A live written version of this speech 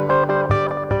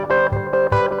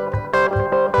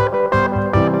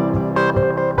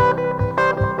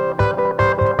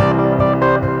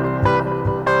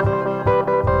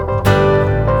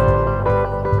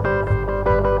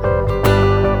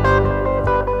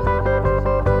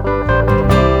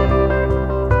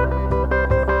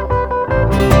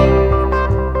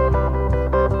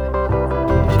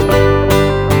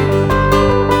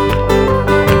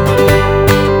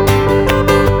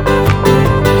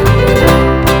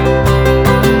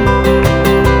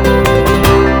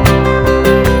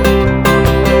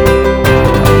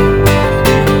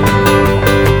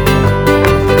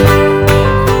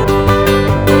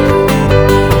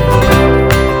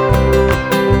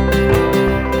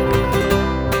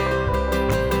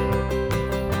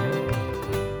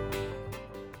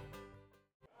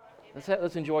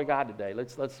let's enjoy God today.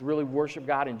 Let's really worship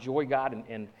God, enjoy God,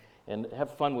 and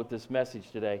have fun with this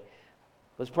message today.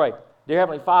 Let's pray. Dear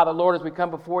Heavenly Father, Lord, as we come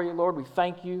before you, Lord, we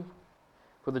thank you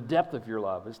for the depth of your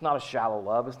love. It's not a shallow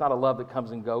love. It's not a love that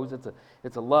comes and goes.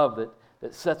 It's a love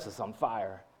that sets us on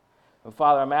fire. And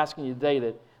Father, I'm asking you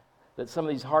today that some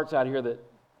of these hearts out here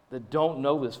that don't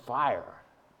know this fire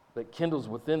that kindles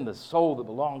within the soul that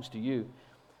belongs to you,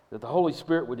 that the Holy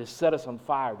Spirit would just set us on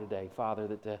fire today, Father,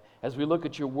 that as we look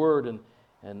at your word and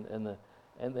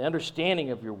the understanding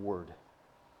of your word,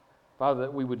 Father,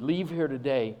 that we would leave here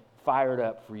today fired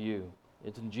up for you.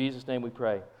 It's in Jesus' name we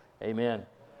pray. Amen.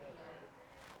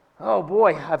 Oh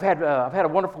boy, I've had a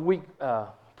wonderful week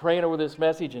praying over this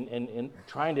message and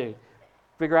trying to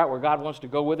figure out where God wants to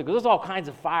go with it, because there's all kinds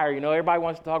of fire. Everybody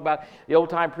wants to talk about, the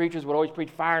old-time preachers would always preach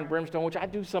fire and brimstone, which I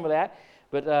do some of that,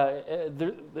 but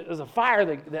there's a fire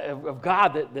of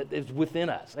God that is within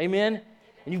us. Amen?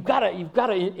 And you've got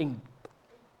to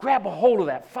grab a hold of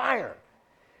that fire.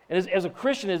 And as a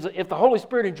Christian, if the Holy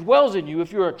Spirit indwells in you,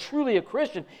 if you're truly a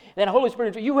Christian, then the Holy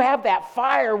Spirit, you have that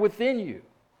fire within you.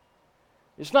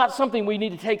 It's not something we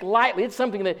need to take lightly. It's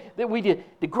something that we need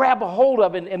to grab a hold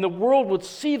of, and the world would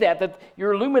see that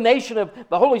your illumination of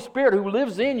the Holy Spirit who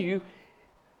lives in you,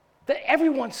 that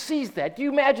everyone sees that. Do you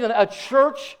imagine a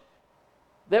church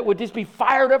that would just be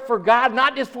fired up for God,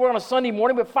 not just for on a Sunday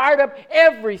morning, but fired up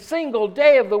every single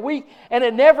day of the week, and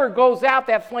it never goes out,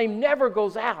 that flame never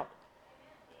goes out?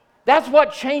 That's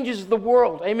what changes the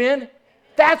world. Amen?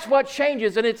 That's what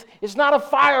changes. And it's not a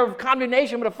fire of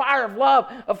condemnation, but a fire of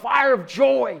love, a fire of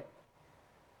joy.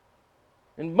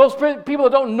 And most people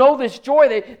that don't know this joy,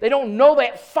 they don't know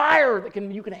that fire that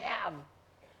you can have.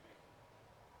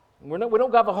 We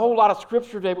don't have a whole lot of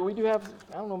scripture today, but we do have,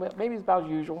 I don't know, maybe it's about as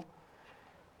usual.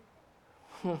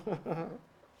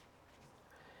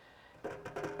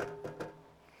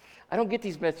 I don't get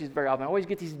these messages very often. I always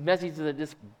get these messages that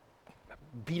just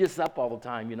beat us up all the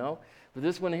time, But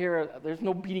this one here, there's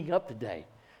no beating up today,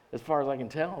 as far as I can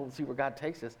tell. We'll see where God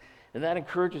takes us. And that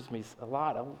encourages me a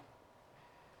lot. I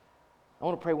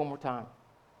want to pray one more time.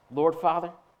 Lord,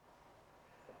 Father,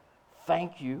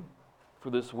 thank you for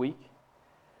this week.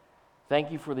 Thank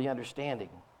you for the understanding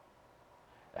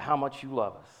of how much you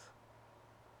love us.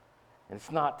 And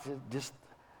it's not just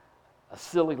a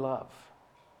silly love.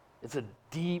 It's a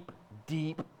deep,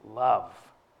 deep love.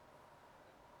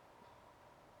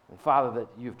 And Father, that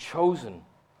you've chosen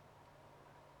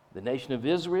the nation of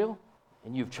Israel,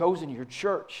 and you've chosen your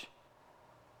church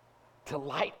to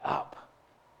light up,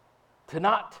 to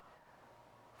not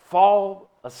fall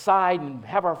aside and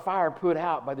have our fire put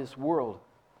out by this world,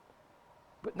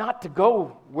 but not to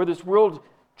go where this world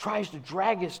tries to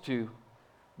drag us to,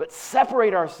 but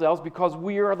separate ourselves because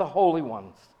we are the holy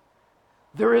ones.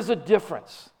 There is a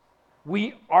difference.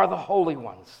 We are the holy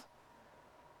ones.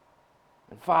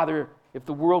 And Father, if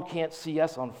the world can't see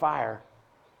us on fire,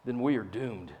 then we are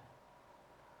doomed.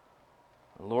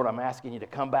 And Lord, I'm asking you to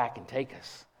come back and take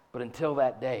us. But until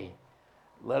that day,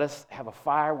 let us have a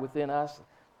fire within us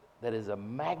that is a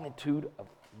magnitude of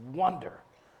wonder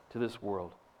to this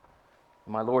world.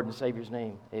 In my Lord and Savior's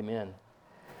name, amen.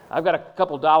 I've got a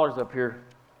couple dollars up here.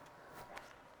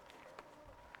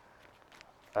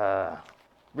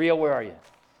 Rio, where are you?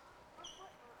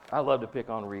 I love to pick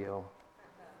on Rio.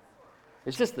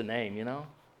 It's just the name,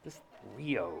 Just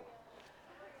Rio.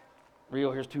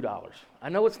 Rio, here's $2. I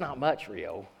know it's not much,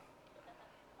 Rio.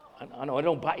 I know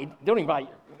don't even buy.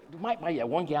 It might buy you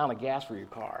 1 gallon of gas for your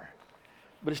car,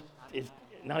 but it's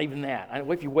not even that.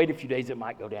 If you wait a few days, it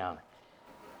might go down.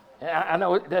 And I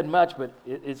know it doesn't much, but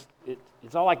it's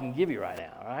all I can give you right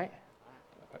now. All right?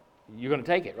 You're going to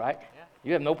take it, right? Yeah.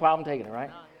 You have no problem taking it, right?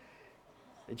 No.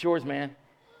 It's yours, man.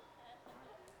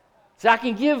 See, I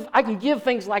can give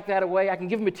things like that away. I can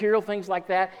give material things like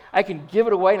that. I can give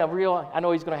it away, and I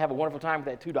know he's going to have a wonderful time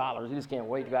with that $2. He just can't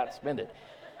wait to go out and spend it.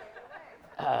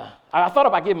 I thought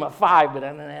about giving him a $5,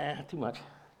 but too much.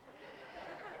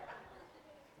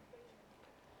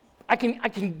 I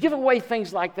can give away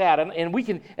things like that, and we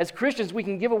can, as Christians, we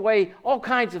can give away all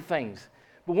kinds of things.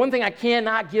 But one thing I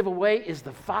cannot give away is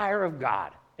the fire of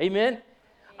God. Amen?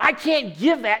 I can't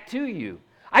give that to you.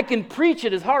 I can preach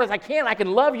it as hard as I can. I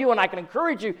can love you and I can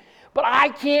encourage you, but I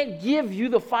can't give you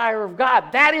the fire of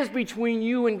God. That is between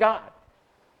you and God.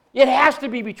 It has to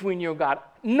be between you and God.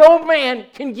 No man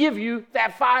can give you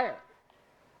that fire.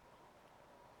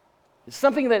 It's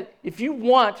something that if you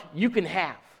want, you can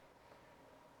have.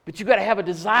 But you've got to have a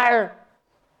desire.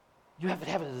 You have to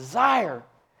have a desire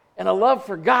and a love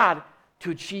for God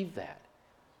to achieve that.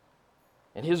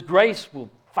 And His grace will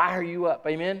fire you up.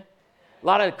 Amen? A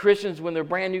lot of Christians, when they're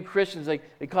brand new Christians, they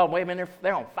call them, wait a minute,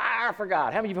 they're on fire for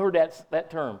God. How many of you have heard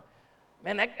that term?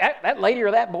 Man, that lady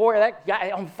or that boy or that guy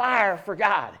on fire for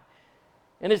God.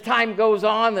 And as time goes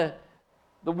on,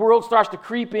 the world starts to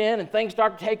creep in and things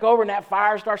start to take over and that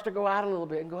fire starts to go out a little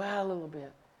bit and go out a little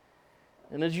bit.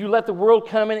 And as you let the world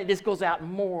come in, it just goes out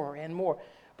more and more.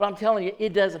 But I'm telling you,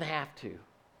 it doesn't have to.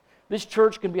 This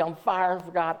church can be on fire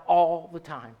for God all the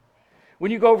time. When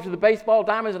you go over to the baseball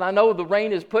diamonds, and I know the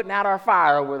rain is putting out our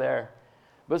fire over there,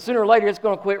 but sooner or later it's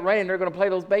going to quit raining. They're going to play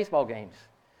those baseball games.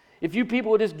 If you people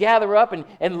would just gather up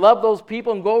and love those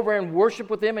people and go over and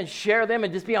worship with them and share them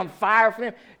and just be on fire for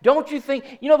them, don't you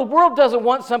think, the world doesn't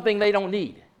want something they don't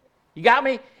need. You got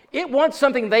me? It wants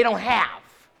something they don't have.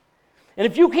 And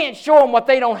if you can't show them what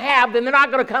they don't have, then they're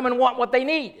not going to come and want what they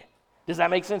need. Does that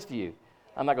make sense to you?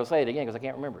 I'm not going to say it again because I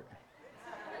can't remember it.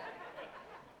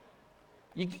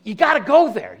 You got to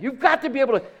go there. You've got to be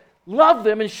able to love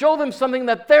them and show them something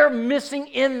that they're missing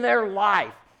in their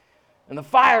life. And the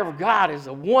fire of God is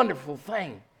a wonderful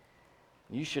thing.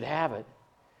 You should have it.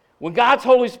 When God's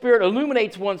Holy Spirit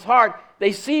illuminates one's heart,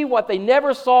 they see what they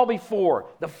never saw before,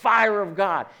 the fire of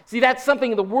God. See, that's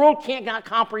something the world can't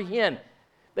comprehend.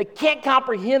 They can't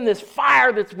comprehend this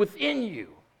fire that's within you.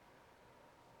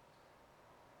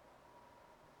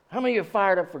 How many of you are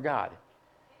fired up for God?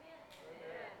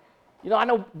 I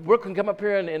know Brooke can come up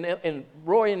here and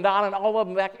Roy and Donna and all of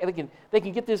them back. They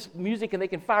can get this music and they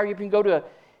can fire you.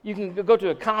 You can go to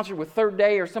a concert with Third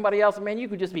Day or somebody else, and man, you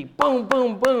could just be boom,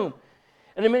 boom, boom.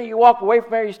 And the minute you walk away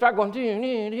from there, you start going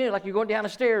like you're going down the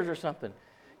stairs or something.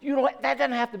 That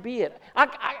doesn't have to be it.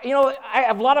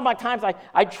 A lot of my times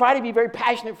I try to be very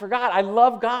passionate for God. I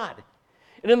love God.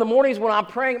 And in the mornings when I'm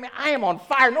praying, man, I am on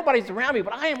fire. Nobody's around me,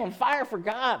 but I am on fire for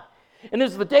God. And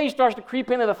as the day starts to creep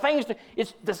into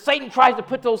the Satan tries to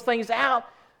put those things out,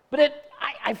 but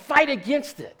I fight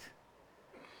against it.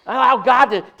 I allow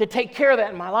God to take care of that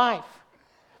in my life.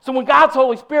 So when God's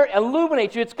Holy Spirit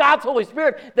illuminates you, it's God's Holy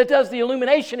Spirit that does the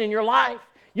illumination in your life.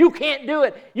 You can't do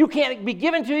it. You can't be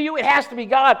given to you. It has to be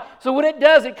God. So when it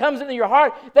does, it comes into your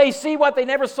heart. They see what they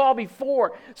never saw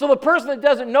before. So the person that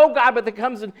doesn't know God, but that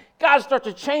comes in, God starts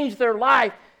to change their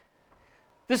life.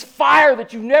 This fire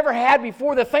that you've never had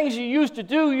before, the things you used to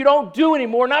do, you don't do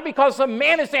anymore. Not because some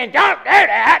man is saying, don't do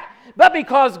that, but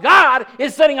because God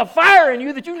is setting a fire in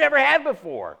you that you've never had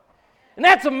before. And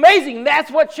that's amazing. That's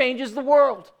what changes the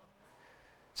world.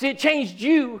 See, it changed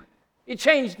you. It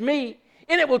changed me.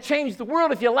 And it will change the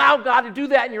world if you allow God to do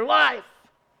that in your life.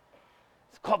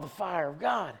 It's called the fire of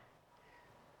God.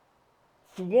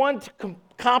 For one to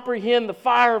comprehend the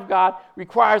fire of God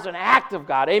requires an act of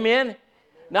God. Amen?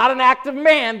 Not an act of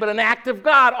man, but an act of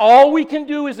God. All we can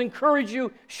do is encourage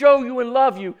you, show you, and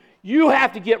love you. You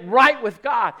have to get right with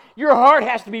God. Your heart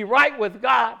has to be right with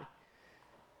God.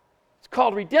 It's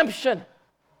called redemption.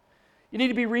 You need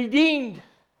to be redeemed.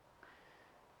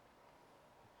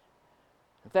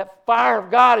 If that fire of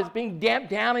God is being damped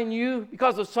down in you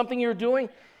because of something you're doing,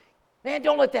 man,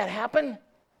 don't let that happen.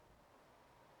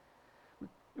 It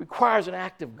requires an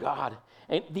act of God.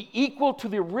 And the equal to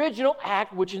the original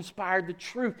act which inspired the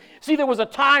truth. See, there was a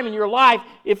time in your life,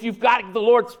 if you've got the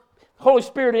Lord's Holy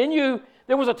Spirit in you,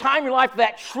 there was a time in your life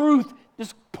that truth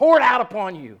just poured out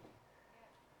upon you.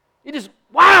 It just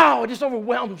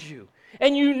overwhelmed you.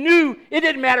 And you knew it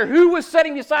didn't matter who was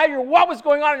sitting beside you or what was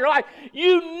going on in your life.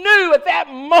 You knew at that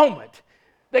moment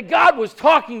that God was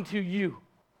talking to you.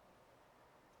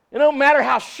 It don't matter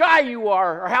how shy you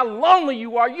are or how lonely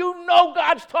you are, you know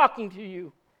God's talking to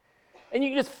you. And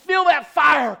you can just feel that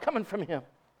fire coming from Him.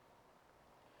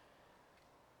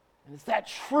 And it's that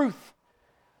truth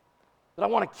that I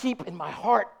want to keep in my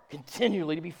heart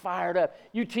continually to be fired up.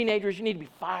 You teenagers, you need to be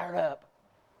fired up.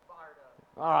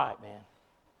 All right, man.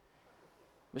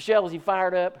 Michelle, is he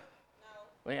fired up? No.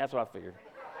 Well, yeah, that's what I figured.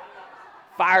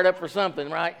 Fired up for something,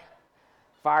 right?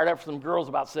 Fired up for some girls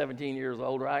about 17 years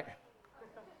old, right?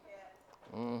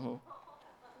 Mm-hmm.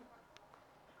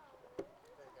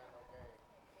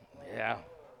 Yeah.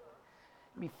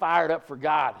 Be fired up for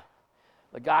God.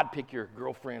 Let God pick your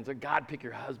girlfriends. Let God pick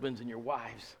your husbands and your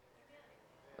wives.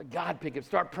 Let God pick it.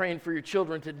 Start praying for your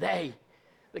children today.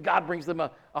 That God brings them a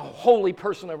holy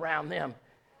person around them.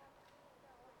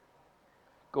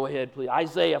 Go ahead, please.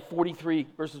 Isaiah 43,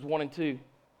 verses 1 and 2.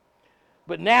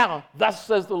 But now, thus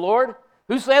says the Lord.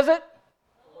 Who says it?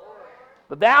 The Lord.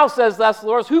 But thou says thus the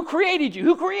Lord. Who created you?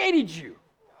 Who created you?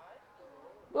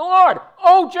 The Lord.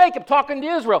 O Jacob, talking to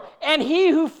Israel. And he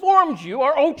who formed you,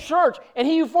 or O church, and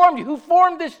he who formed you, who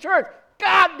formed this church?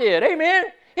 God did. Amen?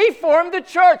 He formed the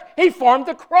church. He formed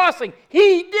the crossing.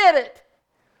 He did it.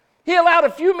 He allowed a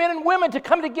few men and women to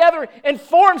come together and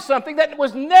form something that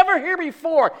was never here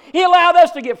before. He allowed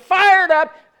us to get fired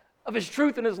up of His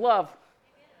truth and His love.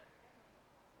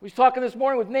 We was talking this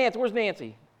morning with Nancy. Where's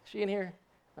Nancy? Is she in here?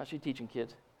 No, she's teaching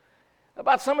kids.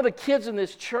 About some of the kids in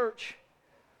this church,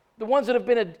 the ones that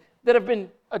have been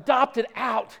adopted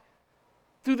out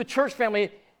through the church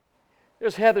family.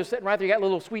 There's Heather sitting right there. You got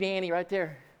little sweet Annie right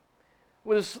there.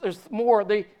 There's more.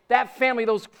 That family,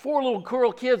 those 4 little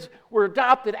girl kids, were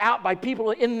adopted out by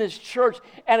people in this church,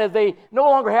 and as they no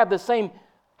longer have the same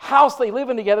house they live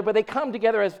in together, but they come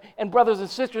together as brothers and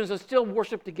sisters and still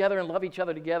worship together and love each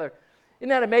other together. Isn't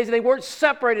that amazing? They weren't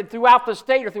separated throughout the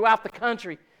state or throughout the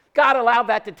country. God allowed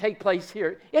that to take place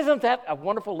here. Isn't that a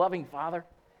wonderful, loving Father?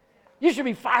 You should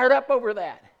be fired up over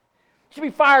that. You should be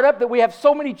fired up that we have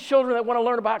so many children that want to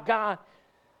learn about God.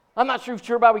 I'm not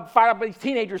sure about we can fire up these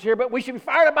teenagers here, but we should be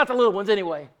fired up about the little ones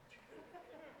anyway.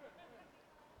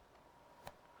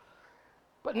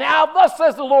 But now, thus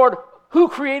says the Lord, who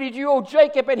created you, O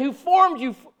Jacob, and who formed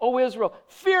you, O Israel?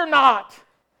 Fear not,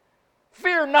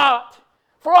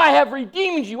 for I have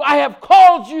redeemed you. I have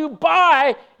called you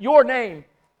by your name.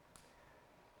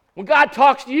 When God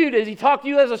talks to you, does He talk to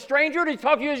you as a stranger, or does He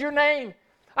talk to you as your name?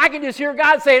 I can just hear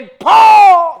God saying,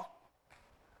 Paul!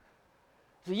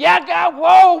 So, yeah, God,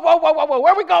 whoa,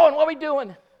 where are we going? What are we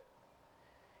doing?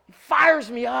 He fires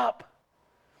me up.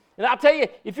 And I'll tell you,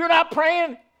 if you're not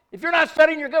praying, if you're not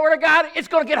studying your Word of God, it's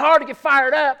going to get hard to get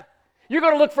fired up. You're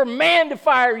going to look for man to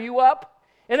fire you up,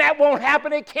 and that won't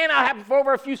happen. It cannot happen for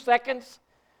over a few seconds.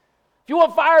 If you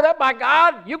want fired up by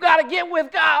God, you got to get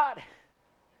with God.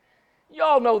 You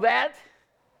all know that.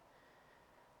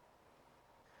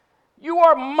 You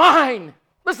are mine.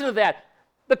 Listen to that.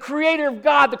 The creator of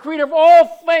God, the creator of all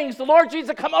things, the Lord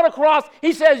Jesus come on a cross,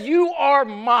 He says, you are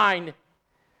mine.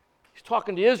 He's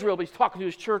talking to Israel, but He's talking to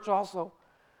His church also.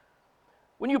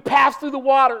 When you pass through the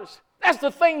waters, that's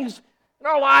the things in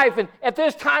our life. And at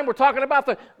this time, we're talking about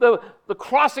the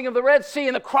crossing of the Red Sea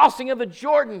and the crossing of the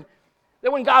Jordan.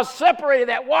 That when God separated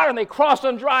that water and they crossed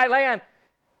on dry land,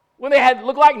 when they had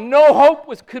looked like no hope,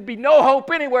 could be no hope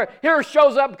anywhere, here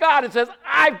shows up God and says,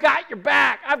 I've got your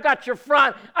back, I've got your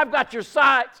front, I've got your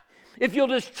sides, if you'll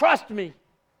just trust me.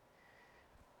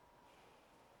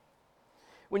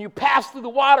 When you pass through the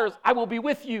waters, I will be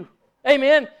with you.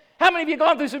 Amen. How many of you have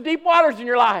gone through some deep waters in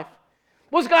your life?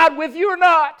 Was God with you or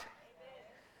not?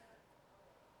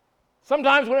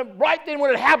 Sometimes right then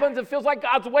when it happens, it feels like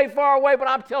God's way far away, but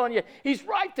I'm telling you, He's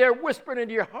right there whispering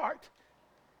into your heart.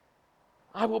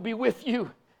 I will be with you.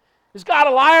 Is God a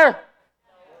liar?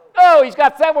 No, He's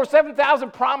got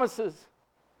 7,000 promises.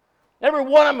 Every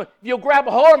one of them, if you'll grab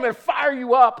a hold of them, it'll fire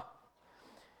you up.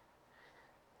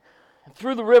 And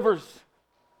through the rivers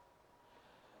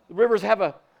have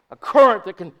a current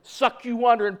that can suck you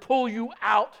under and pull you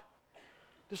out,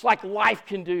 just like life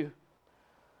can do.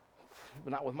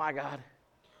 But not with my God.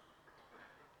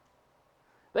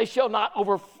 They shall not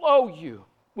overflow you.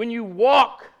 When you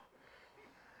walk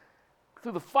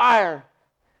through the fire,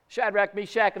 Shadrach,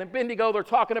 Meshach, and Abednego, we'll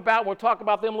talk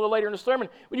about them a little later in the sermon.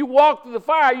 When you walk through the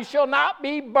fire, you shall not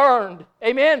be burned.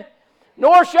 Amen?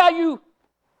 Nor shall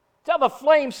the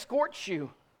flames scorch you.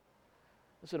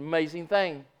 That's an amazing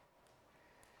thing.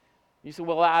 You say,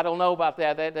 well, I don't know about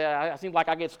that. It seems like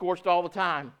I get scorched all the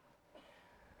time.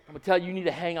 I'm going to tell you, you need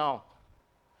to hang on.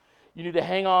 You need to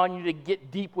hang on. You need to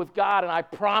get deep with God. And I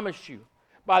promise you,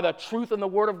 by the truth and the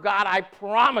Word of God, I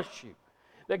promise you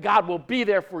that God will be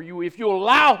there for you. If you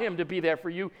allow Him to be there for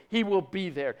you, He will be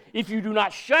there. If you do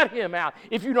not shut Him out,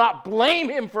 if you do not blame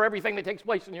Him for everything that takes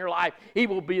place in your life, He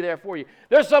will be there for you.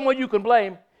 There's someone you can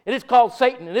blame, and it's called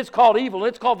Satan, and it's called evil, and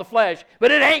it's called the flesh,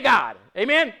 but it ain't God.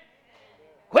 Amen?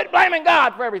 Quit blaming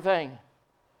God for everything.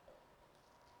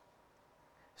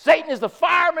 Satan is the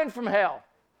fireman from hell.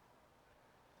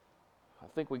 I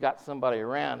think we got somebody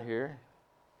around here.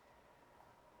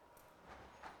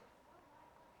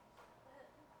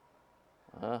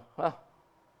 Now,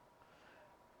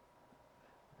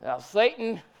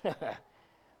 Satan,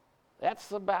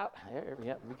 that's about,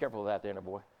 yeah, be careful of that there,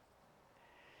 boy.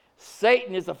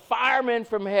 Satan is a fireman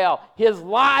from hell. His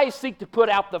lies seek to put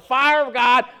out the fire of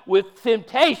God with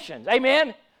temptations.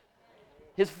 Amen?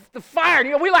 The fire,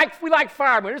 you know, we like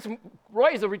firemen.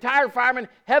 Roy is a retired fireman.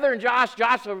 Heather and Josh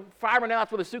are firemen now.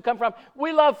 That's where the Sioux come from.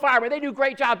 We love firemen. They do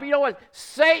great jobs. But you know what?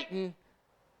 Satan's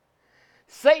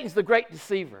the great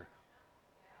deceiver.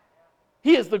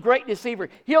 He is the great deceiver.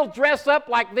 He'll dress up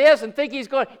like this and think you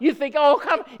think, oh,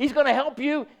 come, he's going to help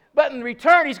you. But in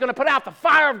return, he's going to put out the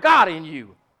fire of God in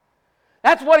you.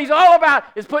 That's what he's all about,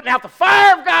 is putting out the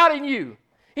fire of God in you.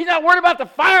 He's not worried about the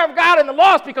fire of God and the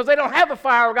lost because they don't have the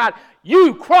fire of God.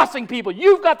 You, crossing people,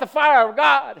 you've got the fire of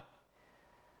God.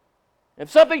 If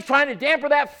something's trying to dampen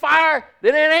that fire,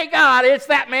 then it ain't God. It's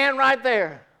that man right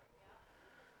there.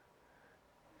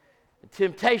 The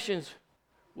temptations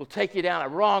will take you down a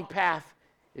wrong path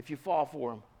if you fall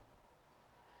for them.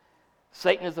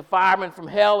 Satan is the fireman from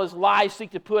hell. His lies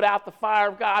seek to put out the fire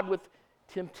of God with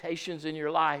temptations in your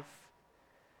life.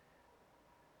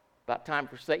 About time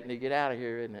for Satan to get out of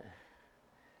here, isn't it?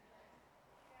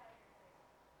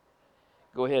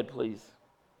 Go ahead, please.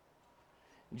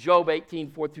 Job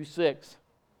 18, 4-6.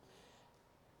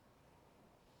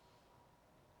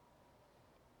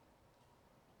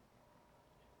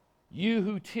 You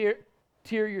who tear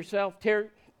yourself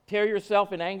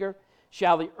in anger,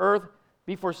 shall the earth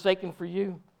be forsaken for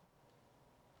you?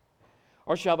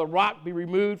 Or shall the rock be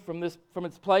removed from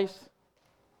its place?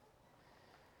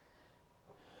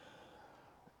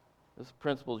 Those are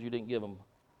principles you didn't give them.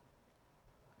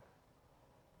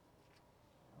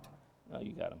 No,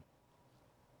 you got them.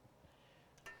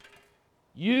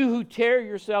 You who tear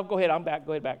yourself, go ahead, I'm back,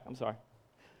 go ahead back, I'm sorry.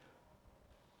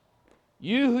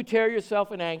 You who tear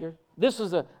yourself in anger. This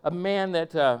is a man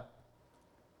that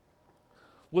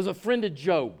was a friend of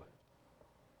Job.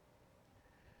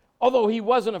 Although he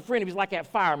wasn't a friend, he was like that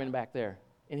fireman back there.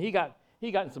 And he got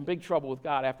in some big trouble with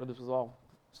God after this was all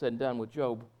said and done with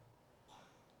Job.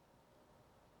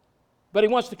 But he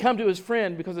wants to come to his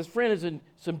friend because his friend is in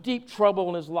some deep trouble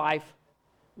in his life,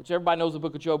 which everybody knows the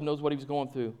book of Job, knows what he was going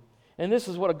through. And this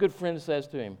is what a good friend says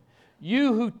to him.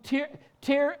 You who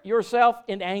tear yourself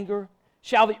in anger,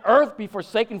 shall the earth be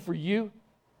forsaken for you?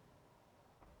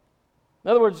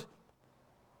 In other words,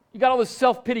 you got all this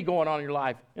self-pity going on in your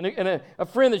life. And a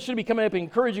friend that should be coming up and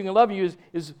encouraging and loving you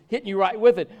is hitting you right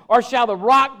with it. Or shall the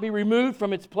rock be removed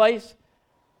from its place?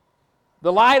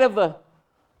 The light of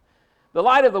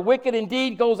the wicked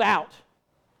indeed goes out,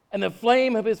 and the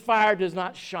flame of his fire does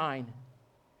not shine.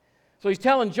 So he's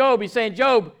telling Job, he's saying,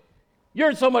 Job, you're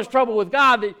in so much trouble with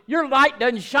God that your light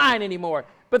doesn't shine anymore.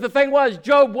 But the thing was,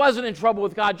 Job wasn't in trouble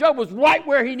with God. Job was right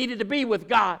where he needed to be with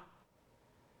God.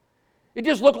 It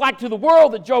just looked like to the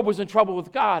world that Job was in trouble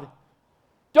with God.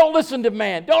 Don't listen to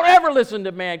man. Don't ever listen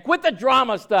to man. Quit the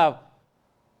drama stuff.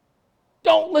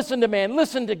 Don't listen to man.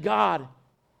 Listen to God.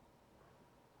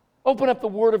 Open up the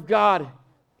Word of God.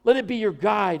 Let it be your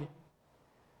guide.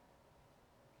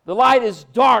 The light is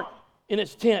dark in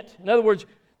its tent. In other words,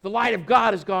 the light of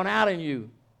God has gone out in you.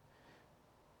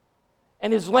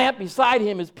 And his lamp beside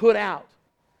him is put out.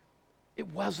 It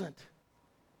wasn't.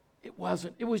 It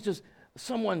wasn't. It was just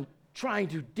someone trying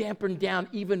to dampen down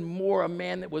even more a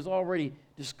man that was already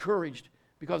discouraged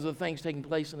because of the things taking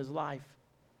place in his life.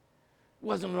 It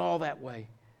wasn't at all that way.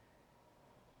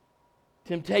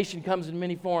 Temptation comes in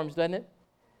many forms, doesn't it?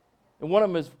 And one of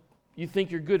them is you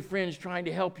think your good friends trying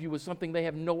to help you with something they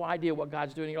have no idea what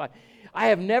God's doing in your life. I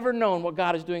have never known what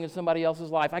God is doing in somebody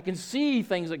else's life. I can see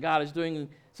things that God is doing in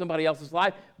somebody else's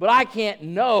life, but I can't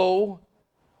know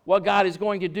what God is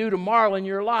going to do tomorrow in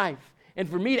your life. And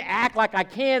for me to act like I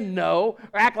can know,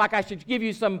 or act like I should give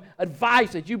you some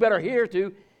advice that you better hear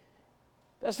to,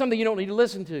 that's something you don't need to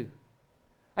listen to.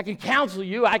 I can counsel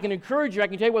you, I can encourage you, I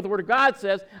can tell you what the Word of God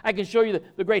says, I can show you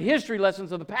the great history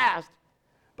lessons of the past,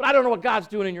 but I don't know what God's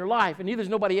doing in your life, and neither is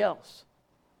nobody else.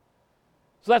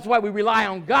 So that's why we rely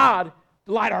on God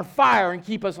to light our fire and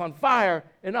keep us on fire,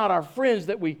 and not our friends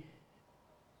that we...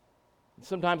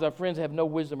 Sometimes our friends have no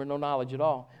wisdom or no knowledge at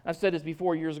all. I've said this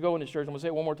before years ago in this church, I'm going to say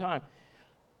it one more time.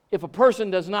 If a person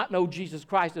does not know Jesus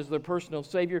Christ as their personal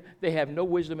Savior, they have no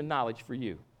wisdom and knowledge for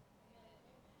you.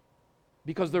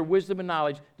 Because their wisdom and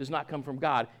knowledge does not come from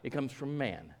God, it comes from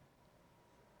man.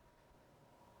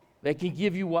 They can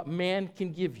give you what man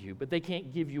can give you, but they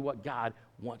can't give you what God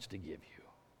wants to give you.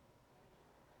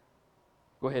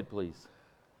 Go ahead, please.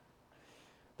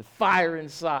 The fire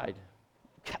inside.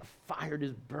 You got a fire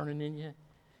just burning in you.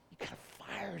 You got a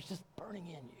fire just burning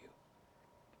in you.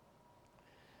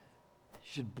 It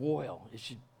should boil. It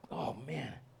should, oh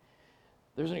man.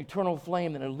 There's an eternal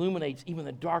flame that illuminates even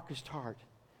the darkest heart.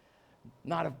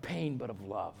 Not of pain, but of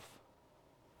love.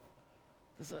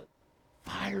 There's a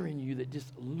fire in you that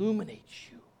just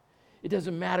illuminates you. It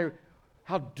doesn't matter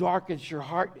how dark is your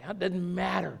heart. It doesn't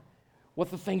matter what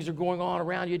the things are going on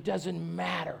around you. It doesn't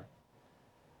matter.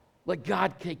 Let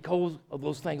God take hold of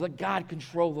those things. Let God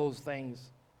control those things.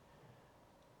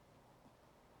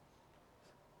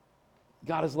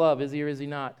 God is love, is he or is he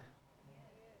not?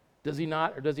 Does he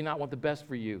not, or does he not want the best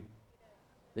for you?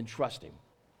 Then trust him.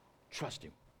 Trust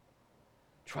him.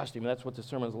 Trust him. That's what the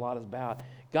sermon is a lot about.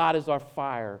 God is our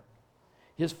fire.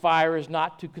 His fire is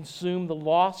not to consume the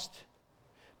lost,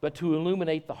 but to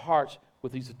illuminate the hearts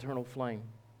with His eternal flame.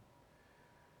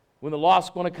 When the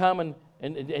lost's going to come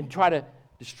and try to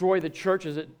destroy the church,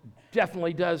 as it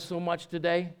definitely does so much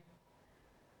today,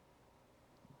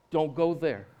 don't go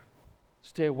there.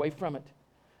 Stay away from it.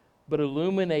 But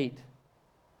illuminate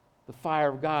the fire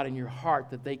of God in your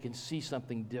heart that they can see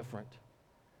something different.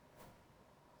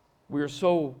 We are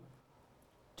so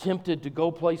tempted to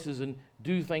go places and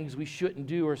do things we shouldn't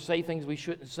do or say things we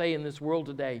shouldn't say in this world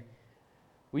today.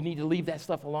 We need to leave that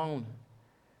stuff alone.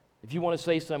 If you want to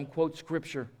say something, quote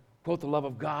Scripture, quote the love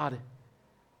of God,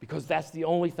 because that's the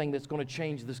only thing that's going to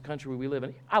change this country we live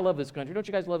in. I love this country. Don't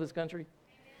you guys love this country?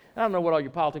 I don't know what all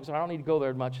your politics are. I don't need to go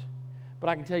there much. But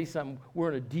I can tell you something. We're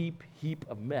in a deep heap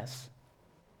of mess.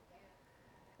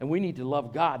 And we need to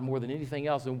love God more than anything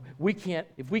else. And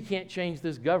if we can't change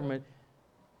this government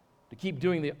to keep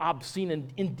doing the obscene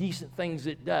and indecent things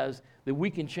it does, then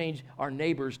we can change our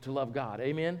neighbors to love God.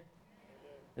 Amen?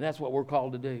 And that's what we're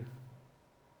called to do.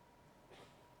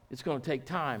 It's going to take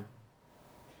time.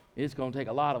 It's going to take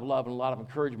a lot of love and a lot of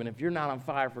encouragement. If you're not on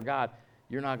fire for God,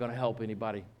 you're not going to help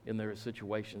anybody in their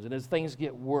situations. And as things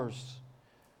get worse,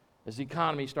 as the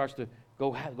economy starts to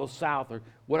go south or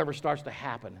whatever starts to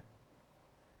happen,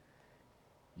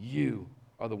 you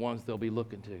are the ones they'll be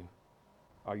looking to.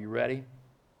 Are you ready?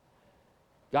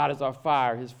 God is our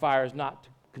fire. His fire is not to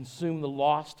consume the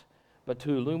lost, but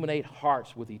to illuminate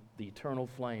hearts with the eternal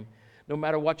flame. No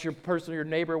matter what your person or your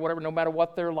neighbor or whatever, no matter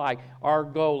what they're like, our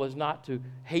goal is not to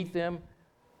hate them,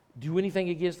 do anything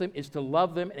against them. It's to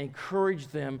love them and encourage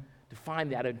them to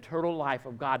find that eternal life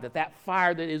of God, that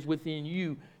fire that is within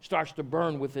you starts to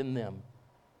burn within them,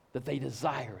 that they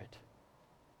desire it.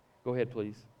 Go ahead,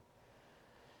 please.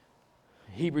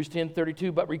 Hebrews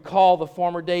 10:32, but recall the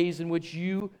former days in which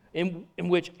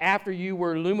after you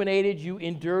were illuminated, you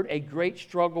endured a great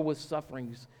struggle with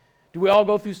sufferings. Do we all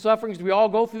go through sufferings? Do we all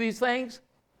go through these things?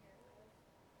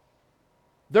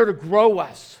 They're to grow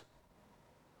us.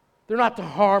 They're not to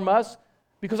harm us,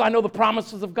 because I know the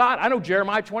promises of God. I know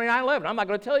Jeremiah 29:11. I'm not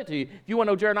going to tell it to you. If you want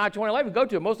to know Jeremiah 29:11, go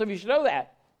to it. Most of you should know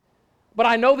that. But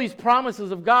I know these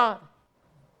promises of God.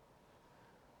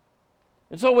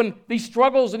 And so when these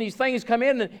struggles and these things come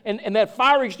in and that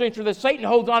fire extinguisher that Satan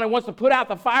holds on and wants to put out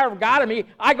the fire of God in me,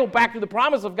 I go back to the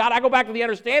promise of God. I go back to the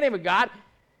understanding of God.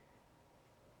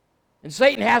 And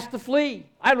Satan has to flee.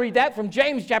 I read that from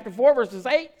James chapter 4, verses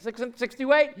 6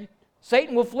 through 8.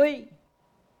 Satan will flee.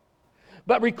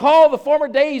 But recall the former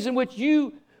days in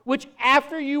which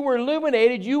after you were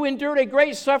illuminated, you endured a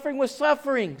great suffering with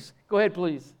sufferings. Go ahead,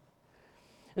 please.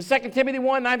 In 2 Timothy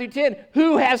 1, 9 through 10,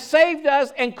 who has saved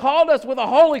us and called us with a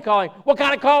holy calling. What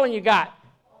kind of calling you got?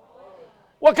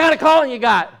 What kind of calling you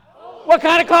got? What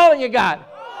kind of calling you got?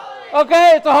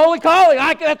 Okay, it's a holy calling.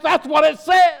 That's what it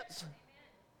says.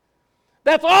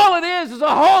 That's all it is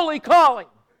a holy calling.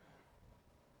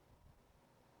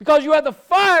 Because you have the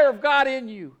fire of God in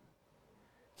you.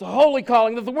 It's a holy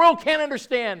calling that the world can't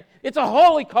understand. It's a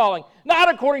holy calling. Not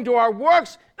according to our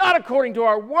works, not according to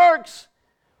our works,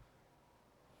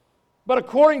 but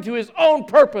according to His own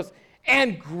purpose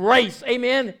and grace.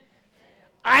 Amen?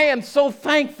 I am so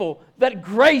thankful that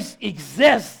grace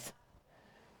exists.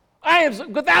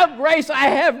 Without grace, I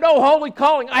have no holy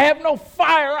calling. I have no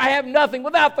fire. I have nothing.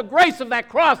 Without the grace of that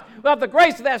cross, without the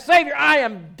grace of that Savior, I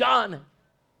am done.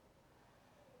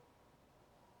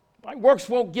 My works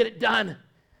won't get it done.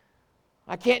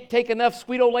 I can't take enough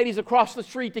sweet old ladies across the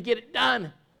street to get it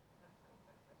done.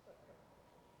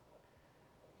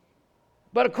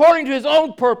 But according to His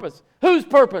own purpose. Whose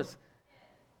purpose?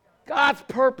 God's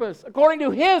purpose. According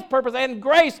to His purpose and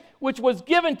grace, which was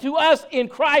given to us in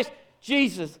Christ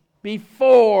Jesus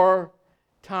before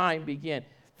time began.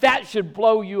 That should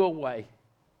blow you away.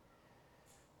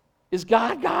 Is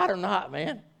God God or not,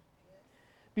 man?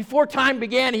 Before time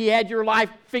began, He had your life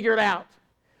figured out.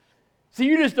 See,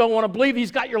 you just don't want to believe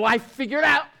He's got your life figured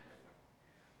out.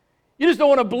 You just don't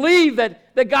want to believe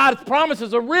that God's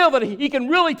promises are real, that He can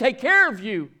really take care of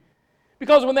you.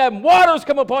 Because when that waters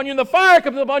come upon you and the fire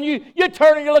comes upon you, you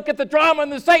turn and you look at the drama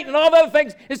and the Satan and all the other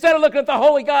things instead of looking at the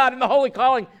holy God and the holy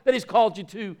calling that He's called you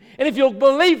to. And if you'll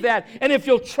believe that and if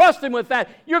you'll trust Him with that,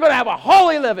 you're going to have a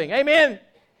holy living. Amen?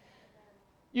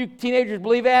 You teenagers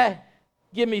believe that?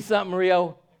 Give me something,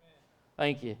 Rio.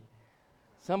 Thank you.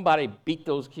 Somebody beat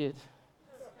those kids.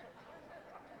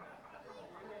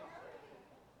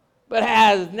 But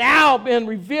has now been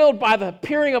revealed by the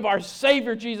appearing of our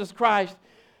Savior Jesus Christ,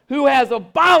 who has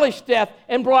abolished death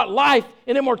and brought life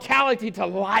and immortality to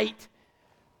light.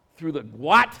 Through the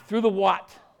what? Through the what?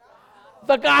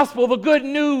 The gospel, the good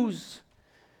news.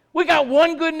 We got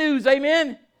one good news,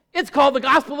 amen? It's called the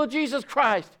gospel of Jesus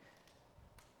Christ.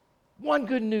 One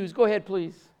good news. Go ahead,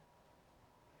 please.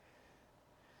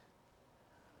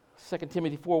 2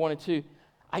 Timothy 4:1-2.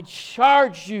 I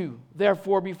charge you,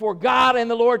 therefore, before God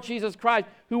and the Lord Jesus Christ,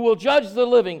 who will judge the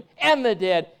living and the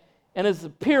dead, and is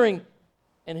appearing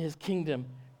in his kingdom.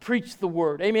 Preach the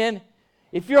word. Amen?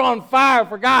 If you're on fire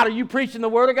for God, are you preaching the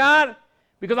word of God?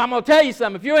 Because I'm going to tell you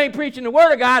something. If you ain't preaching the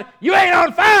word of God, you ain't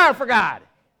on fire for God.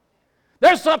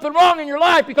 There's something wrong in your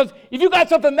life, because if you got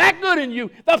something that good in you,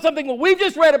 that's something that we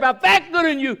just read about that good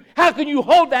in you, how can you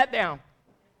hold that down?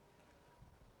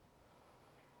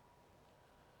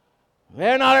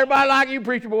 Well, not everybody like you,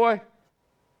 preacher boy.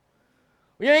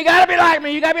 Well, you ain't got to be like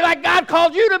me. You got to be like God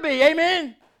called you to be.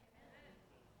 Amen?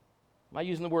 Am I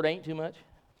using the word ain't too much?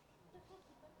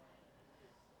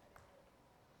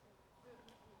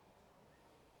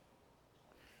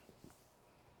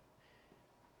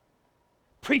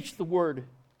 Preach the word.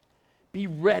 Be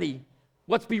ready.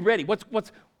 What's be ready? What's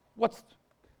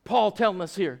Paul telling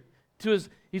us here?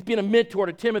 He's being a mentor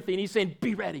to Timothy, and he's saying,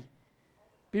 be ready.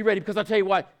 Be ready, because I'll tell you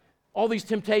what, all these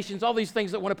temptations, all these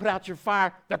things that want to put out your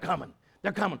fire, they're coming.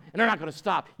 They're coming, and they're not going to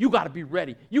stop. You got to be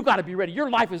ready. You got to be ready. Your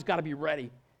life has got to be ready.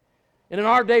 And in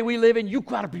our day we live in, you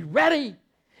got to be ready.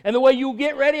 And the way you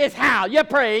get ready is how? You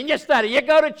pray and you study. You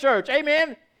go to church.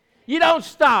 Amen? You don't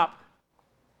stop.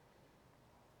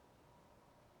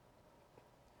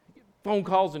 Phone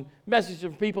calls and messages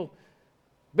from people.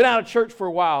 Been out of church for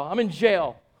a while. I'm in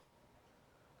jail.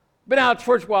 Been out of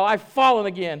church a while. I've fallen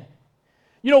again.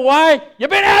 You know why? You've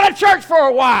been out of church for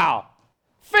a while.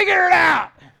 Figure it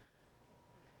out.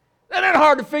 That ain't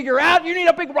hard to figure out. You need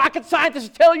a big rocket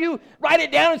scientist to tell you, write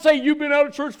it down and say, you've been out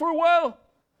of church for a while.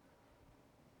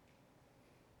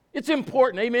 It's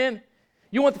important, amen?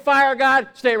 You want the fire of God?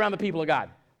 Stay around the people of God.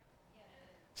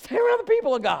 Stay around the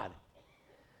people of God.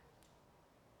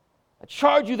 I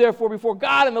charge you, therefore, before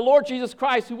God and the Lord Jesus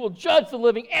Christ, who will judge the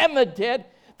living and the dead.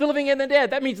 The living and the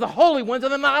dead. That means the holy ones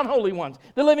and the non-holy ones.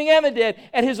 The living and the dead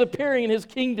at his appearing in his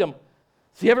kingdom.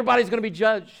 See, everybody's going to be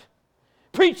judged.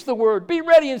 Preach the word. Be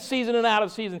ready in season and out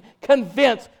of season.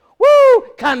 Convince. Woo!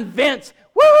 Convince.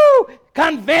 Woo!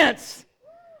 Convince.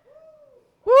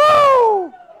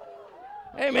 Woo!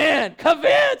 Amen.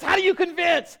 Convince. How do you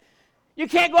convince? You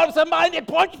can't go up to somebody and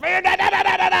point your finger. Da, da, da,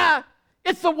 da, da, da.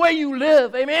 It's the way you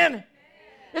live. Amen.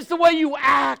 It's the way you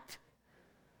act.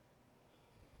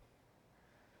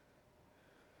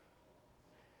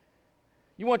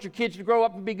 You want your kids to grow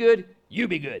up and be good? You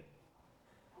be good.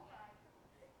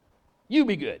 You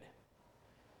be good.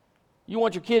 You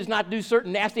want your kids not to do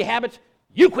certain nasty habits?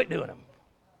 You quit doing them.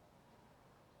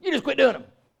 You just quit doing them.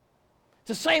 It's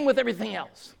the same with everything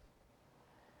else.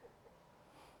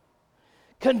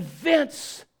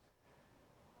 Convince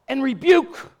and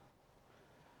rebuke.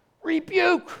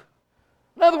 Rebuke.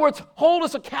 In other words, hold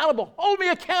us accountable. Hold me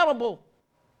accountable.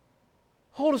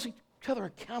 Hold us each other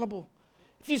accountable.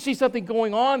 If you see something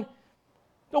going on,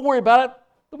 don't worry about it.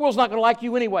 The world's not going to like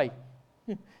you anyway.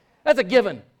 That's a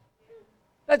given.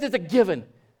 That's just a given.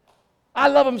 I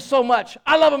love them so much.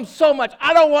 I love them so much.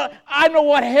 I know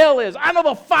what hell is. I know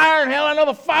the fire in hell. I know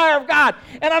the fire of God.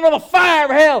 And I know the fire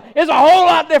of hell is a whole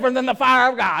lot different than the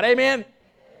fire of God. Amen?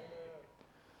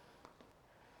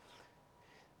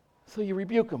 So you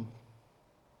rebuke them.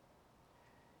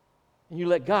 And you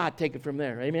let God take it from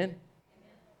there. Amen?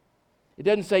 It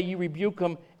doesn't say you rebuke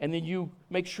them and then you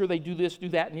make sure they do this, do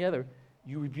that, and the other.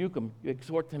 You rebuke them. You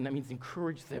exhort them. That means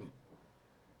encourage them.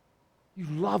 You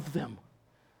love them.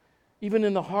 Even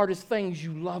in the hardest things,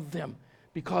 you love them.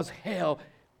 Because hell,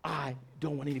 I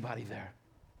don't want anybody there.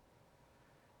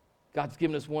 God's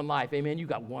given us one life. Amen? You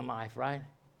got one life, right?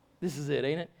 This is it,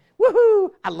 ain't it?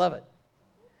 Woohoo! I love it.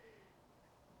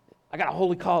 I got a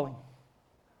holy calling.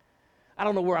 I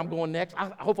don't know where I'm going next.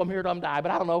 I hope I'm here till I'm die, but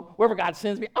I don't know. Wherever God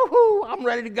sends me, I'm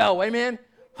ready to go. Amen?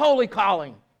 Holy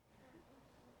calling.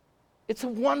 It's a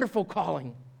wonderful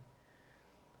calling.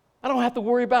 I don't have to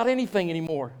worry about anything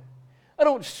anymore. I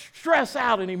don't stress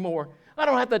out anymore. I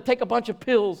don't have to take a bunch of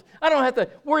pills. I don't have to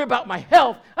worry about my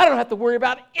health. I don't have to worry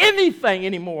about anything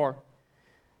anymore.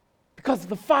 Because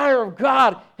the fire of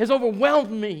God has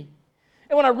overwhelmed me.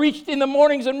 And when I reached in the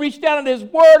mornings and reached down into His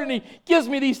Word, and He gives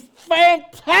me these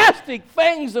fantastic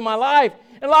things in my life,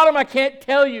 and a lot of them I can't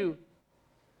tell you.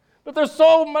 But they're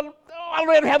so, I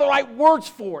don't even have the right words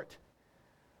for it.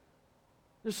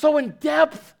 They're so in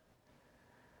depth.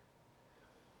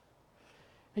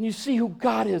 And you see who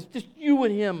God is, just you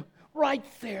and Him, right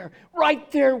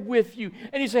there with you.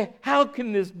 And you say, how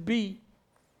can this be?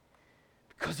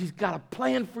 Because He's got a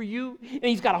plan for you, and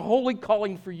He's got a holy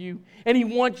calling for you, and He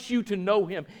wants you to know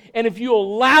Him. And if you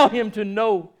allow Him to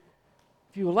know,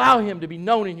 if you allow Him to be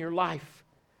known in your life,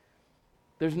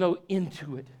 There's no end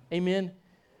to it. Amen?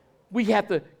 We have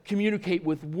to communicate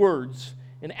with words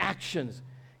and actions.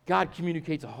 God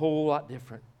communicates a whole lot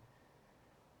different.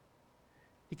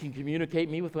 He can communicate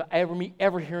me without me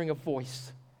ever hearing a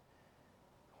voice.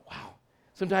 Wow.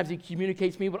 Sometimes He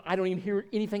communicates me, but I don't even hear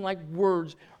anything like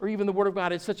words or even the Word of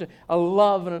God. It's such a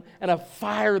love and a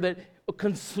fire that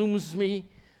consumes me.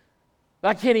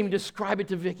 I can't even describe it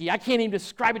to Vicki. I can't even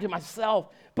describe it to myself,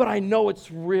 but I know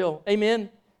it's real. Amen?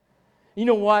 You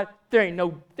know what? There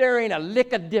ain't a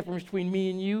lick of difference between me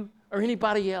and you or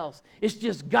anybody else. It's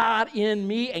just God in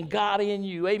me and God in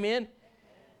you. Amen?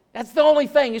 That's the only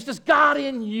thing. It's just God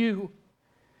in you.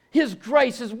 His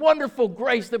grace, His wonderful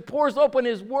grace that pours open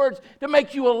His words to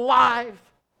make you alive.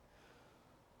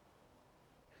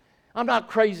 I'm not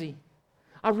crazy.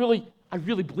 I really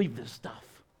believe this stuff.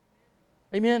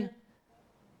 Amen?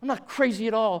 I'm not crazy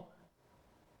at all.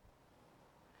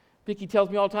 Vicki tells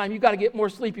me all the time, you got to get more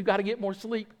sleep, you got to get more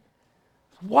sleep.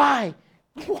 Why?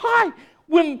 Why?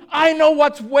 When I know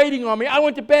what's waiting on me. I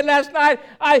went to bed last night,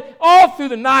 all through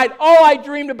the night, all I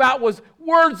dreamed about was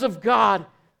words of God.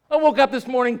 I woke up this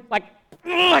morning like,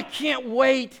 I can't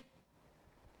wait.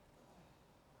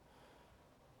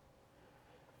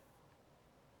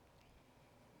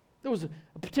 There was a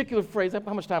particular phrase,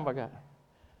 how much time have I got?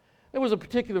 There was a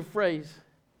particular phrase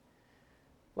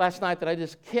last night that I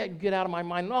just can't get out of my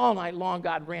mind. And all night long,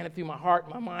 God ran it through my heart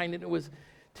and my mind, and it was,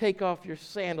 take off your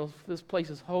sandals, for this place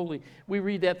is holy. We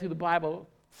read that through the Bible,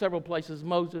 several places,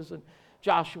 Moses and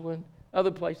Joshua and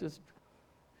other places.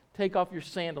 Take off your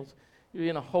sandals. You're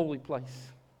in a holy place.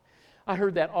 I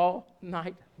heard that all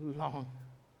night long.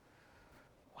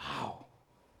 Wow.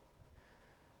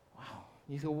 Wow.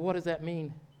 You say, well, what does that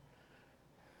mean?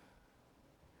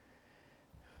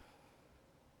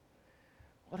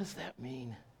 What does that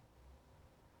mean?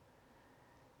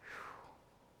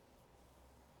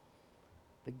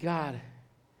 That God,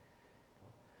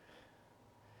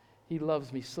 He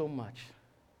loves me so much.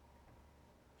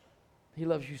 He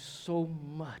loves you so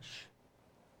much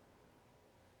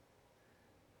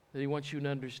that He wants you to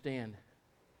understand.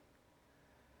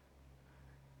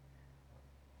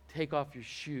 Take off your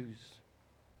shoes.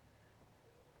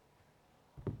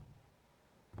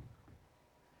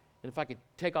 And if I could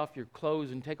take off your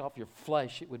clothes and take off your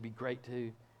flesh, it would be great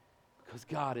too. Because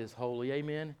God is holy.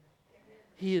 Amen?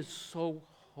 He is so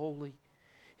holy.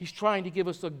 He's trying to give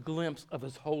us a glimpse of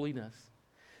His holiness.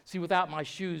 See, without my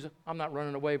shoes, I'm not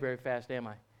running away very fast, am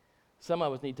I? Some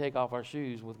of us need to take off our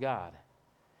shoes with God.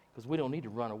 Because we don't need to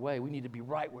run away. We need to be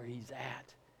right where He's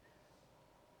at.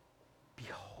 Be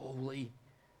holy.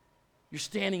 You're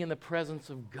standing in the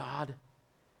presence of God.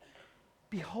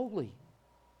 Be holy.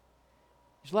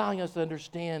 He's allowing us to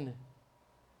understand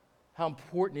how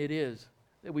important it is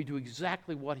that we do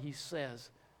exactly what He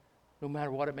says, no matter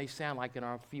what it may sound like in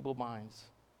our feeble minds.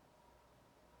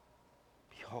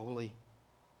 Be holy.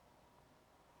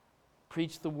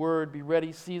 Preach the word. Be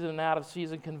ready, season and out of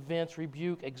season. Convince,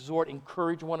 rebuke, exhort,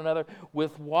 encourage one another.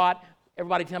 With what?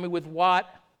 Everybody tell me, with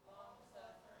what?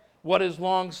 What is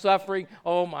long suffering?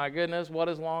 Oh my goodness, what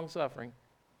is long suffering?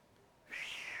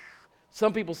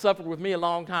 Some people suffered with me a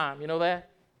long time. You know that?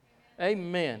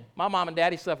 Amen. My mom and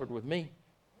daddy suffered with me.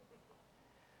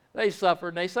 They suffered,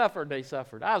 and they suffered, and they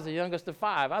suffered. I was the youngest of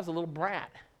 5. I was a little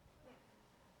brat.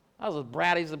 I was as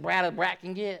bratty as a brat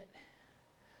can get.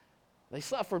 They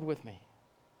suffered with me.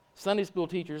 Sunday school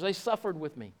teachers, they suffered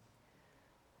with me.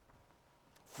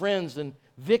 Friends and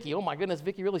Vicki, oh my goodness,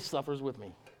 Vicki really suffers with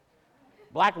me.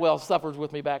 Blackwell suffers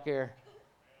with me back there.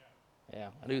 Yeah,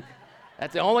 I knew.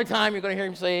 That's the only time you're going to hear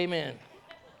him say amen.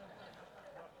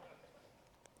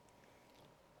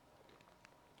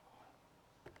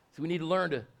 So we need to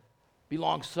learn to be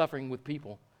long-suffering with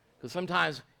people. Because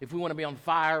sometimes if we want to be on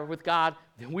fire with God,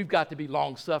 then we've got to be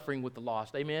long-suffering with the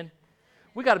lost. Amen?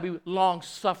 We've got to be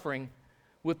long-suffering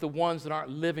with the ones that aren't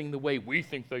living the way we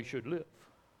think they should live.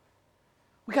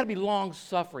 We've got to be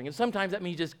long-suffering. And sometimes that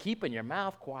means just keeping your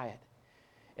mouth quiet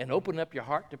and opening up your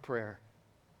heart to prayer.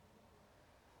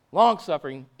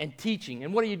 Long-suffering and teaching.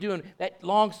 And what are you doing? That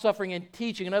long-suffering and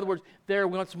teaching. In other words, there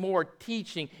once more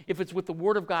teaching. If it's with the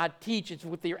Word of God, teach. It's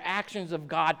with your actions of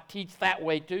God, teach that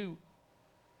way too.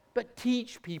 But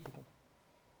teach people.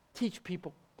 Teach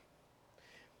people.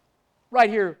 Right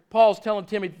here, Paul's telling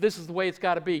Timothy this is the way it's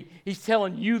got to be. He's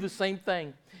telling you the same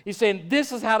thing. He's saying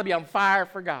this is how to be on fire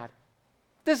for God.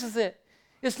 This is it.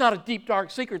 It's not a deep,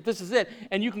 dark secret. This is it.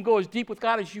 And you can go as deep with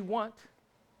God as you want.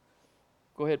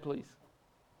 Go ahead, please.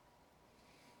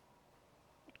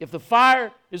 If the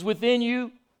fire is within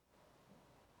you,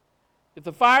 if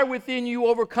the fire within you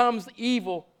overcomes the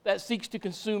evil that seeks to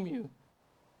consume you,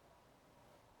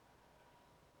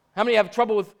 How many have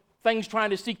trouble with things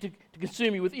trying to seek to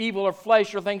consume you, with evil or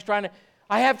flesh or things trying to...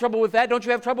 I have trouble with that. Don't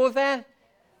you have trouble with that?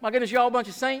 My goodness, you all a bunch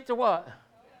of saints or what?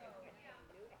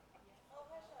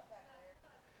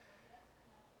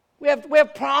 We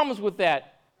have problems with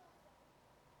that.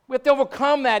 We have to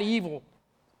overcome that evil.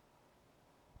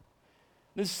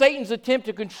 And Satan's attempt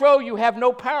to control you have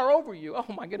no power over you. Oh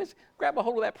my goodness, grab a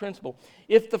hold of that principle.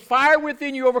 If the fire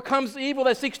within you overcomes the evil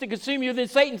that seeks to consume you, then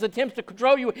Satan's attempts to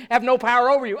control you have no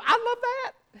power over you. I love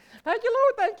that. Thank you,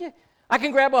 Lord, thank you. I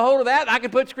can grab a hold of that, and I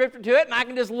can put scripture to it, and I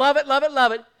can just love it, love it,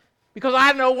 love it. Because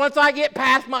I know once I get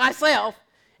past myself,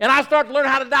 and I start to learn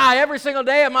how to die every single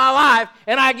day of my life,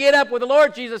 and I get up with the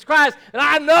Lord Jesus Christ, and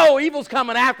I know evil's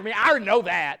coming after me. I already know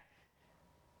that.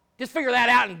 Just figure that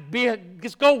out and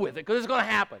just go with it, because it's going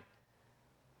to happen.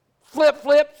 Flip,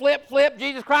 flip, flip, flip,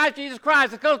 Jesus Christ, Jesus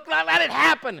Christ. Let it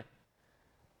happen.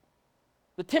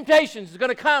 The temptations is going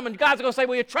to come, and God's going to say,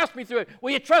 will you trust me through it? Will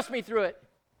you trust me through it?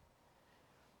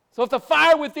 So if the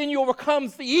fire within you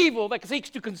overcomes the evil that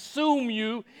seeks to consume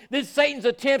you, then Satan's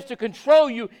attempts to control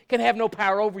you can have no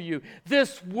power over you.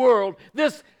 This world,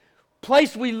 this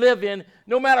place we live in,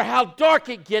 no matter how dark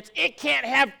it gets, it can't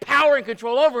have power and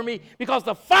control over me because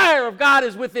the fire of God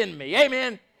is within me.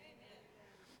 Amen?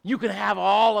 You can have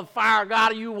all the fire of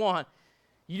God you want.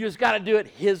 You just got to do it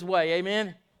His way.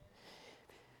 Amen?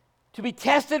 To be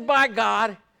tested by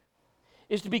God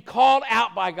is to be called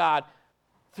out by God.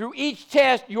 Through each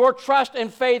test, your trust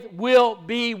and faith will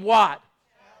be what?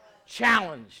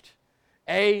 Challenged.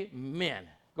 Amen.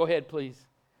 Go ahead, please.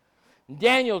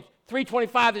 Daniel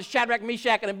 3:25, this Shadrach,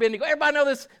 Meshach, and Abednego. Everybody know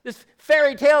this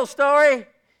fairy tale story?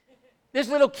 This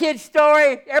little kid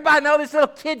story? Everybody know this little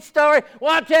kid story?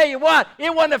 Well, I'll tell you what,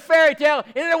 it wasn't a fairy tale,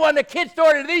 and it wasn't a kid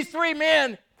story to these three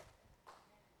men.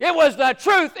 It was the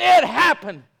truth. It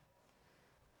happened.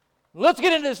 Let's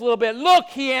get into this a little bit. Look,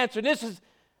 he answered. This is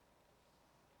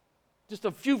just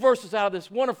a few verses out of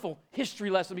this wonderful history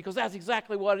lesson because that's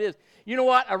exactly what it is. You know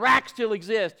what? Iraq still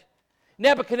exists.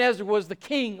 Nebuchadnezzar was the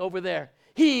king over there.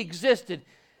 He existed.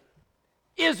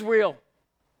 Israel,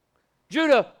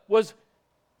 Judah was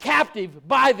captive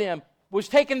by them, was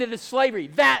taken into slavery.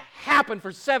 That happened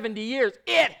for 70 years.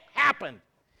 It happened.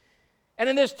 And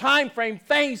in this time frame,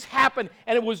 things happened,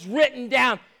 and it was written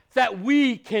down that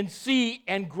we can see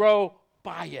and grow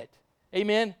by it.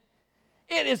 Amen?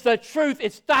 It is the truth.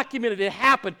 It's documented. It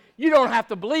happened. You don't have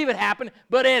to believe it happened,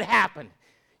 but it happened.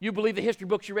 You believe the history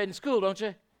books you read in school, don't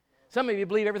you? Some of you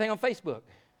believe everything on Facebook.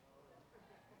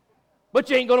 But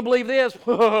you ain't going to believe this.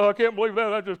 I can't believe that.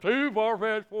 That's just too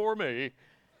far-fetched for me.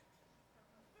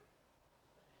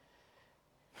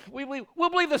 We'll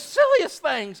believe the silliest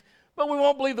things, but we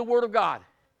won't believe the Word of God.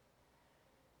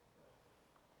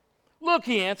 Look,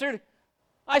 he answered,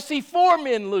 I see 4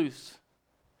 men loose.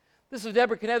 This is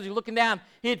Nebuchadnezzar looking down.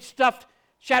 He had stuffed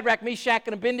Shadrach, Meshach,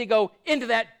 and Abednego into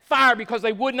that fire because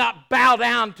they would not bow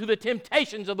down to the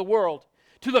temptations of the world,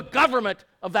 to the government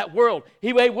of that world.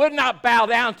 They would not bow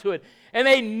down to it. And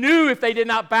they knew if they did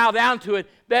not bow down to it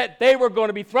that they were going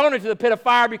to be thrown into the pit of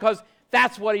fire because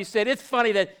that's what he said. It's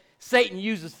funny that Satan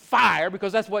uses fire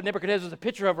because that's what Nebuchadnezzar is a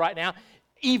picture of right now.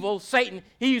 Evil, Satan,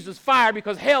 he uses fire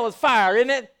because hell is fire, isn't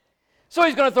it? So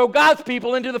he's going to throw God's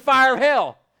people into the fire of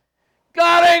hell.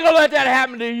 God ain't going to let that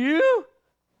happen to you.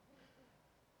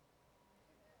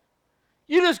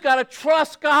 You just got to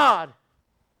trust God.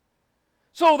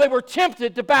 So they were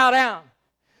tempted to bow down.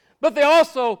 But they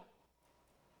also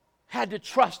had to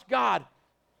trust God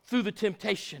through the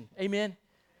temptation. Amen?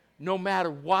 No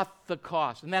matter what the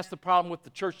cost. And that's the problem with the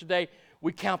church today.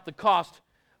 We count the cost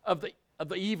of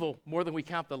the evil more than we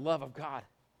count the love of God.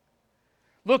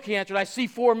 Look, he answered, I see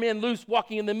 4 men loose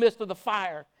walking in the midst of the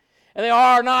fire. And they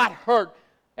are not hurt.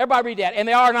 Everybody read that. And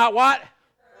they are not what? Hurt.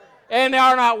 And they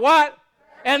are not what? Hurt.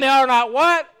 And they are not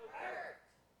what? Hurt.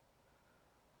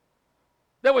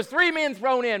 There was 3 men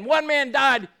thrown in. 1 man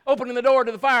died opening the door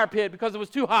to the fire pit because it was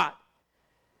too hot.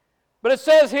 But it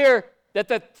says here that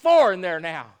the 4 in there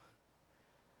now.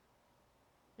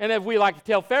 And if we like to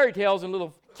tell fairy tales and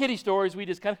little kiddie stories, we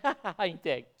just kind of, ain't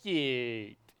that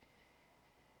cute?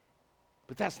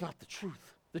 But that's not the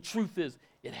truth. The truth is,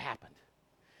 it happened.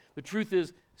 The truth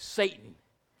is, Satan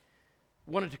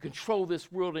wanted to control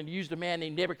this world and used a man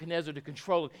named Nebuchadnezzar to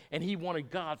control it. And he wanted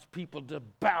God's people to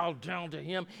bow down to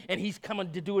him. And he's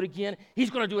coming to do it again. He's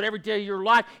going to do it every day of your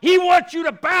life. He wants you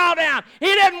to bow down.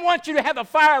 He doesn't want you to have the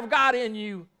fire of God in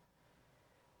you.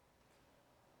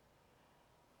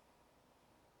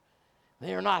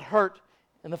 They are not hurt.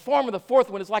 And the form of the 4th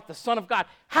one is like the Son of God.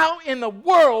 How in the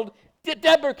world did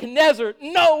Nebuchadnezzar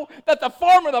know that the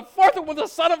form of the 4th one was the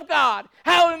Son of God?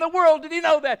 How in the world did he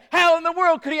know that? How in the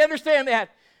world could he understand that?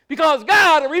 because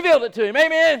God revealed it to him.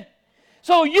 Amen?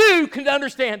 So you can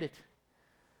understand it.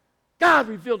 God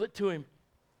revealed it to him.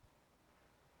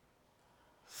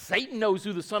 Satan knows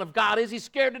who the Son of God is. He's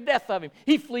scared to death of him.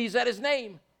 He flees at his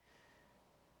name.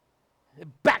 It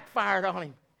backfired on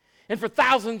him. And for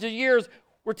thousands of years,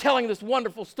 we're telling this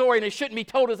wonderful story, and it shouldn't be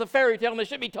told as a fairy tale, and it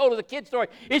shouldn't be told as a kid story.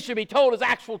 It should be told as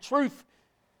actual truth.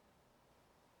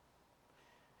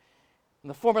 And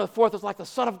the form of the fourth is like the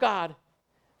Son of God.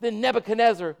 Then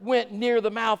Nebuchadnezzar went near the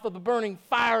mouth of the burning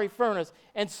fiery furnace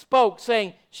and spoke,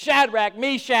 saying, Shadrach,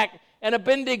 Meshach, and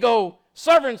Abednego,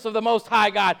 servants of the Most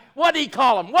High God. What did he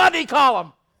call them? What did he call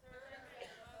them?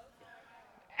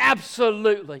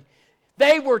 Absolutely.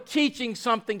 They were teaching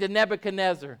something to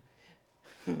Nebuchadnezzar.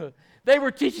 They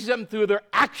were teaching something through their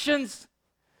actions.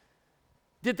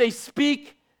 Did they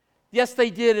speak? Yes, they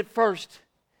did at first.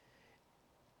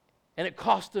 And it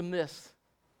cost them this.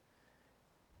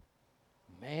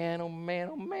 Man, oh man,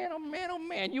 oh man, oh man, oh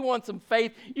man. You want some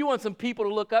faith? You want some people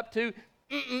to look up to?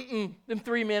 Them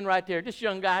three men right there, just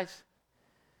young guys.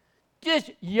 Just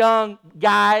young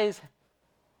guys.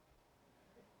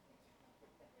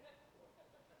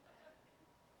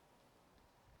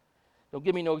 Don't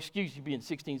give me no excuse you being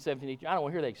 16, 17, 18. I don't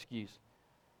want to hear that excuse.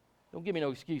 Don't give me no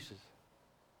excuses.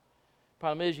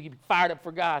 Problem is, you get fired up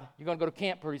for God. You're going to go to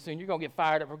camp pretty soon. You're going to get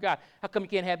fired up for God. How come you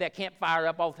can't have that camp fire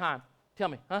up all the time? Tell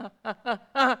me.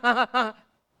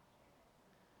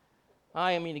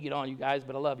 I ain't mean to get on you guys,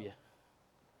 but I love you.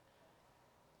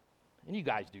 And you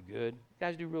guys do good. You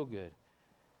guys do real good.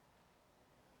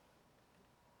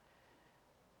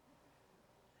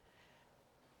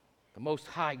 The Most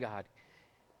High God.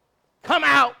 Come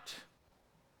out.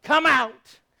 Come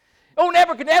out. Oh,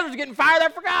 Nebuchadnezzar's getting fired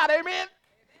up for God. Amen.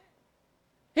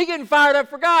 He getting fired up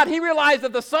for God. He realized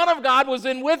that the Son of God was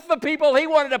in with the people he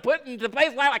wanted to put into a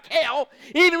place like hell.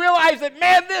 He realized that,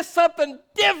 man, there's something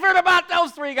different about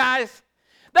those three guys.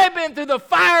 They've been through the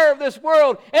fire of this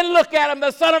world, and look at them.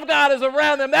 The Son of God is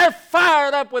around them. They're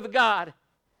fired up with God.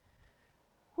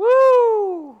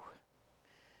 Woo! Am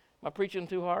I preaching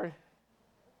too hard?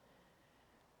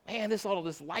 Man, this ought to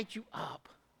just light you up.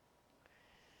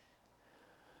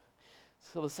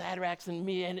 So the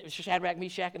Shadrach,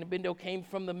 Meshach, and Abednego came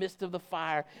from the midst of the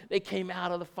fire. They came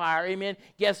out of the fire. Amen.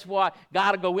 Guess what?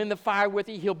 God will go in the fire with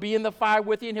you. He'll be in the fire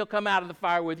with you, and he'll come out of the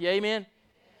fire with you. Amen.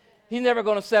 He's never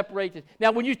going to separate you.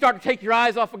 Now, when you start to take your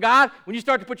eyes off of God, when you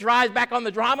start to put your eyes back on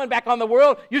the drama and back on the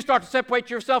world, you start to separate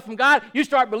yourself from God. You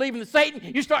start believing in Satan.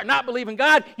 You start not believing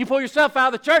God. You pull yourself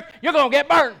out of the church. You're going to get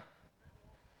burned.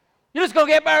 You're just going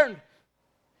to get burned.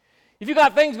 If you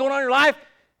got things going on in your life,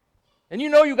 and you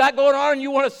know you got going on and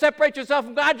you want to separate yourself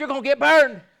from God, you're going to get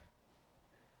burned.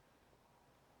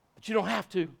 But you don't have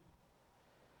to.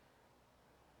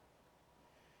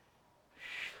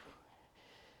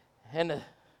 And the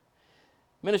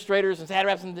administrators and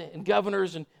satraps and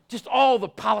governors and just all the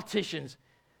politicians,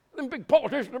 them big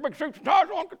politicians, them big suits and ties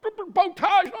on, bow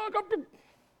ties on,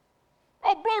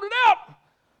 all bloated out,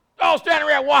 all standing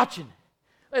around watching.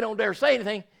 They don't dare say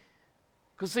anything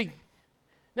because, see,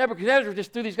 Nebuchadnezzar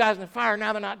just threw these guys in the fire.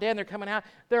 Now they're not dead and they're coming out.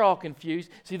 They're all confused.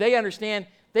 See, they understand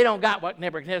they don't got what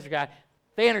Nebuchadnezzar got.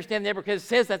 They understand Nebuchadnezzar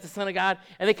says that's the Son of God,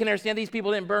 and they can understand these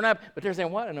people didn't burn up, but they're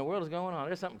saying, what in the world is going on?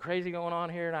 There's something crazy going on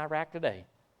here in Iraq today.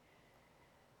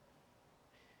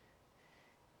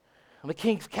 And the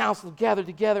king's council gathered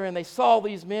together, and they saw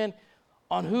these men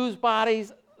on whose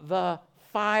bodies the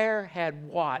fire had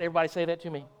what? Everybody say that to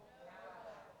me.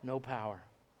 No power.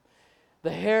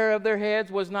 The hair of their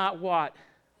heads was not what?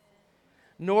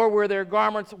 Nor were their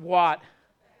garments what?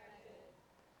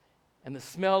 And the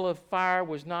smell of fire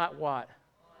was not what?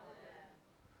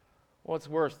 What's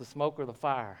worse, the smoke or the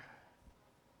fire?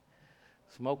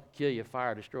 Smoke will kill you,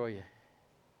 fire destroy you.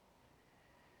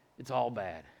 It's all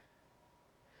bad.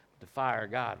 But the fire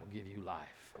of God will give you life.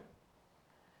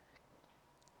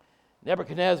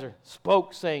 Nebuchadnezzar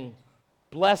spoke, saying,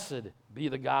 Blessed be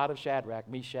the God of Shadrach,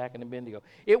 Meshach, and Abednego.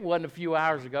 It wasn't a few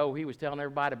hours ago he was telling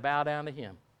everybody to bow down to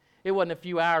him. It wasn't a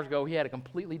few hours ago he had a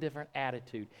completely different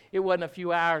attitude. It wasn't a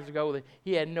few hours ago that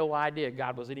he had no idea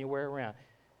God was anywhere around.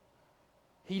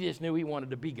 He just knew he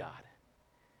wanted to be God.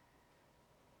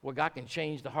 Well, God can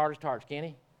change the hardest hearts, can't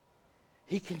he?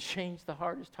 He can change the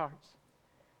hardest hearts.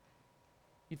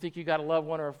 You think you got a loved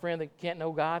one or a friend that can't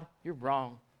know God? You're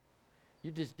wrong.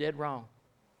 You're just dead wrong.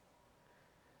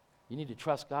 You need to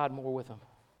trust God more with them.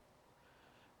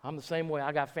 I'm the same way.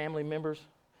 I got family members.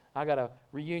 I got a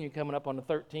reunion coming up on the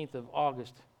 13th of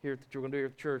August here that we're going to do here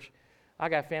at the church. I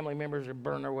got family members that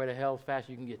burn their way to hell as fast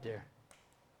as you can get there.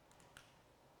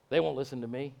 They won't listen to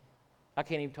me. I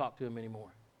can't even talk to them anymore.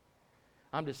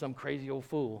 I'm just some crazy old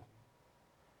fool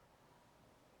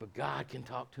But God can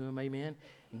talk to them, amen?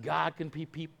 And God can be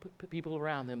people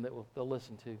around them that they'll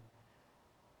listen to.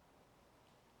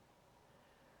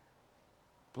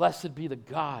 Blessed be the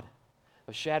God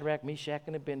of Shadrach, Meshach,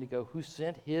 and Abednego, who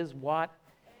sent his what?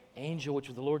 Angel, which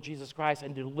was the Lord Jesus Christ,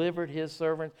 and delivered his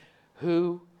servants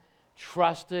who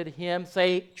trusted him.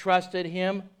 Say, trusted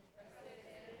him.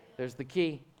 There's the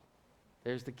key.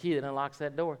 There's the key that unlocks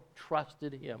that door.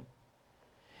 Trusted him.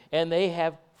 And they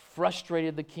have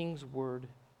frustrated the king's word.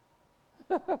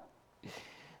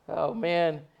 Oh,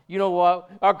 man. You know what?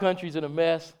 Our country's in a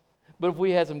mess. But if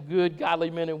we had some good, godly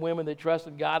men and women that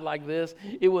trusted God like this,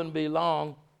 it wouldn't be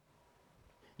long.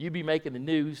 You'd be making the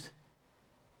news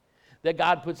that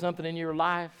God put something in your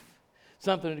life,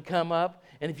 something to come up,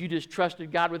 and if you just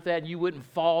trusted God with that, you wouldn't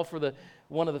fall for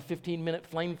one of the 15-minute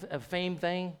fame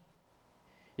thing.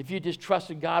 If you just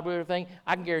trusted God with everything,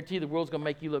 I can guarantee the world's going to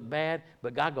make you look bad,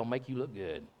 but God's going to make you look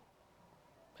good.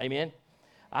 Amen?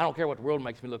 I don't care what the world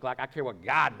makes me look like. I care what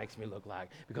God makes me look like,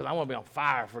 because I want to be on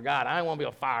fire for God. I don't want to be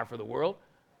on fire for the world.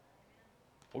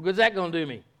 What good's that going to do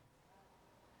me?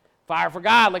 Fire for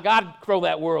God. Let God throw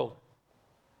that world.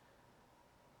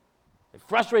 They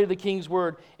frustrated the king's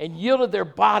word and yielded their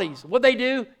bodies. What'd they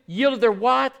do? Yielded their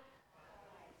what?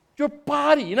 Your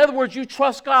body. In other words, you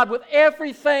trust God with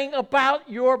everything about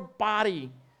your body.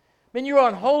 Man, you're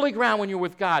on holy ground when you're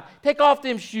with God. Take off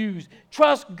them shoes.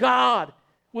 Trust God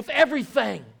with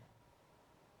everything.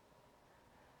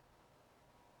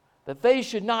 That they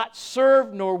should not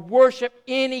serve nor worship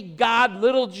any God,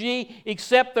 little g,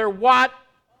 except their what?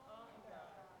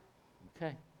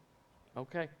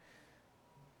 Okay.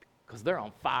 Because they're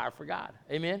on fire for God.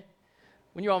 Amen?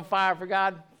 When you're on fire for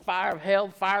God, fire of hell,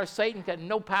 fire of Satan got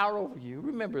no power over you.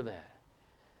 Remember that.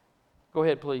 Go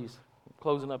ahead, please. I'm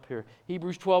closing up here.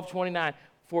 Hebrews 12:29.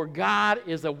 For God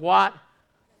is a what?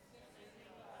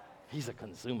 He's a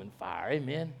consuming fire.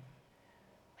 Amen?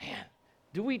 Man,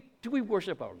 do we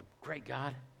worship our great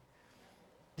God?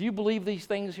 Do you believe these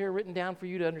things here written down for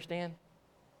you to understand?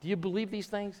 Do you believe these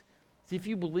things? See, if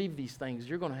you believe these things,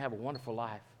 you're going to have a wonderful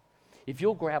life. If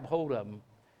you'll grab hold of them,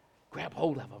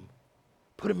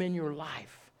 put them in your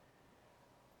life.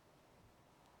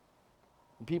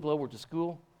 And people over at the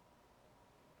school,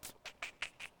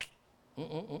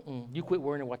 you quit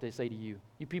worrying what they say to you.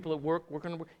 You people at work,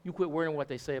 you quit worrying what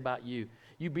they say about you.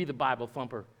 You be the Bible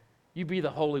thumper. You be the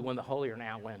holy one, the holier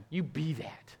now one. You be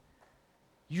that.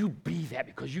 You be that,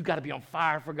 because you got to be on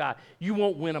fire for God. You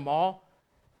won't win them all.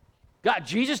 God,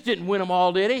 Jesus didn't win them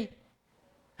all, did he?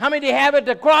 How many did he have at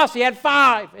the cross? He had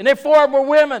 5, and 4 of them were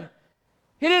women.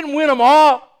 He didn't win them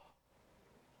all.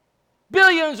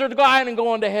 Billions are dying and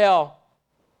going to hell.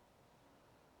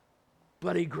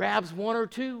 But he grabs 1 or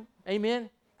 2. Amen.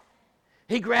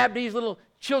 He grabbed these little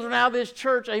children out of this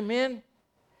church. Amen.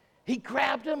 He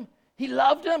grabbed them. He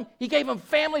loved them. He gave them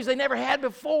families they never had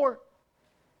before.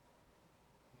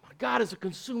 My God is a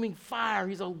consuming fire.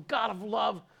 He's a God of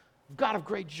love, a God of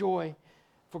great joy.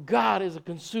 For God is a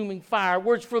consuming fire.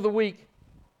 Words for the week.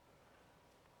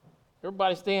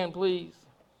 Everybody stand, please.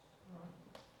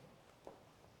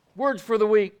 Words for the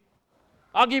week.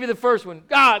 I'll give you the first one.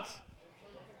 God's.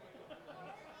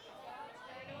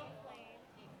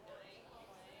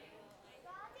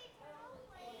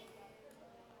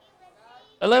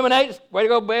 Eliminates. Way to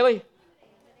go, Bailey.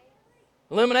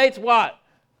 Eliminates what?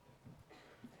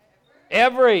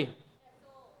 Every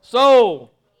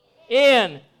soul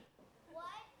in.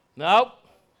 Nope.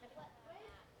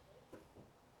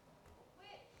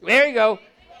 There you go.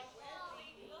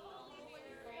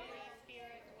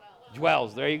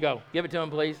 Dwells. There you go. Give it to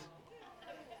him, please.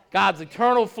 God's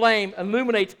eternal flame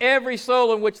illuminates every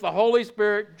soul in which the Holy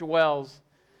Spirit dwells.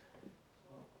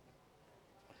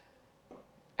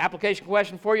 Application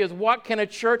question for you is, what can a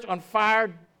church on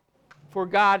fire for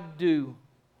God do?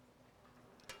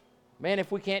 Man,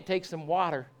 if we can't take some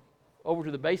water over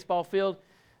to the baseball field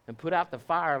and put out the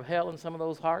fire of hell in some of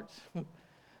those hearts,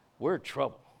 we're in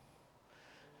trouble.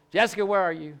 Jessica, where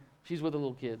are you? She's with the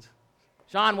little kids.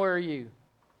 Sean, where are you?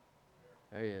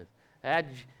 There he is.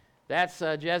 That's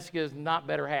Jessica's not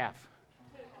better half.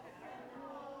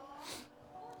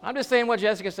 I'm just saying what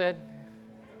Jessica said.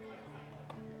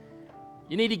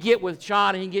 You need to get with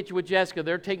Sean, and he can get you with Jessica.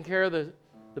 They're taking care of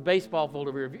the baseball field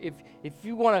over here. If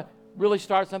you want to really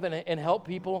start something and help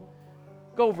people,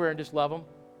 go over and just love them.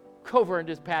 Go over and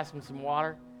just pass them some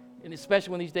water. And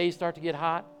especially when these days start to get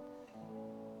hot,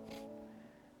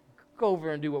 go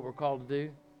over and do what we're called to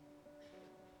do.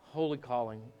 Holy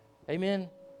calling. Amen?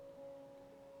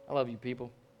 I love you,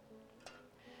 people.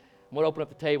 I'm going to open up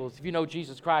the tables. If you know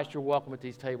Jesus Christ, you're welcome at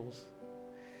these tables.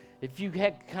 If you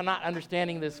cannot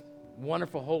understanding this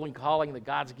wonderful holy calling that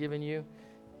God's given you,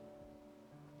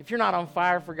 If you're not on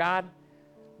fire for God,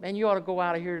 man, you ought to go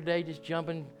out of here today just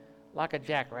jumping like a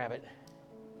jackrabbit,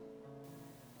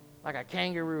 like a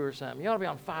kangaroo or something. You ought to be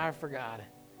on fire for God.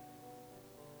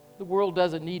 The world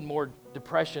doesn't need more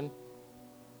depression.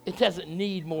 It doesn't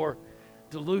need more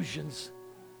delusions.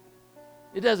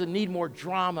 It doesn't need more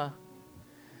drama.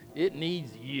 It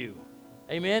needs you.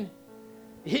 Amen?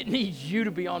 It needs you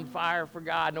to be on fire for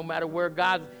God, no matter where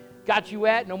God's got you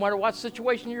at, no matter what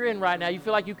situation you're in right now. You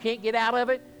feel like you can't get out of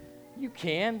it? You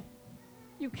can.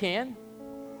 You can.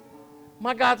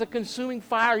 My God's a consuming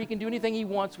fire. He can do anything He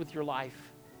wants with your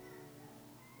life.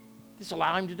 Just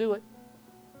allow Him to do it.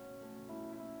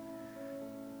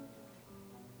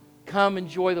 Come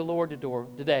enjoy the Lord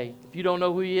today. If you don't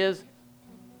know who He is,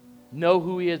 know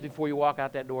who He is before you walk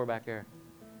out that door back there.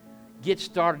 Get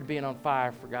started being on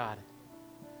fire for God.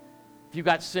 If you've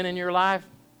got sin in your life,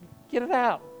 get it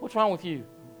out. What's wrong with you?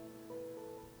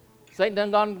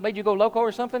 Satan made you go loco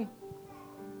or something?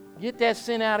 Get that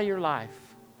sin out of your life.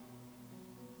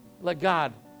 Let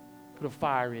God put a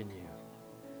fire in you.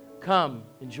 Come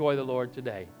enjoy the Lord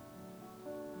today.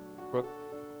 Brooke.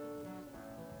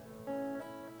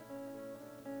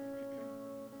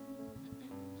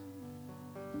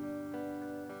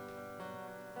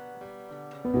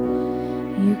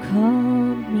 You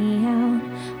called me out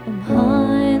from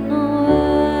behind the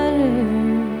waters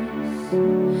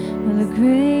of the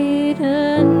great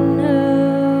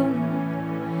unknown,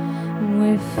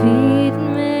 where feet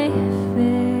may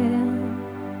fail,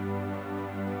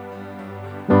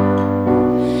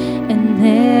 and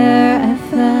there I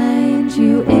find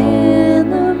you in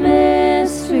the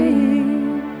mystery,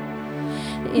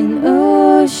 in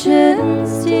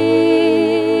oceans deep.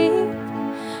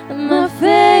 My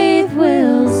faith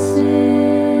will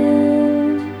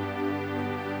stand,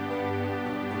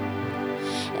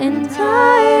 and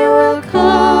I will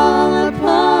call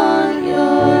upon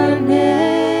your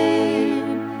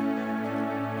name,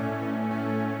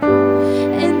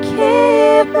 and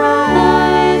keep my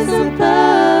eyes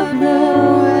above the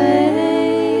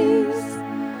waves.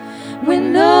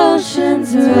 When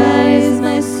oceans rise,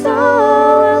 my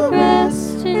soul will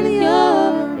rest in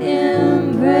your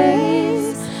embrace.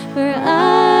 For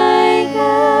I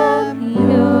am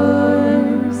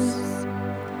yours,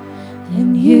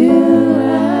 and you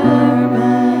are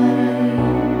mine.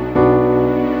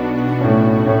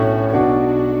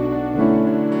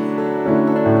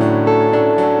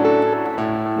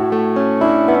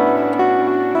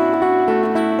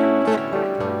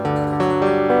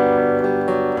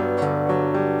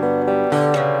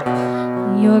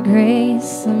 Your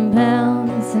grace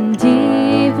abounds in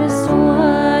deepest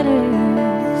waters.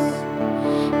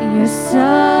 Your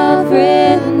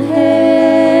sovereign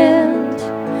hand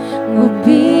will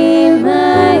be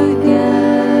my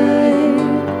guide.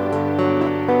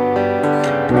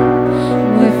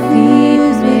 Where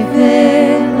fears may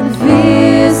fail and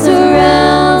fear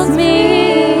surrounds me,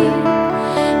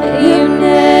 you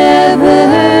never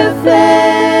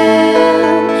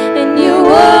fail, and you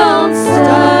won't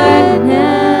start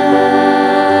now.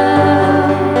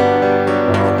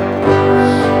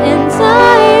 And I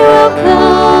will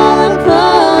call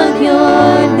upon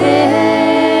your name,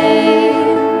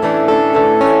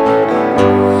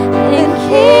 and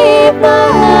keep my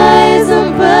eyes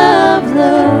above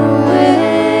the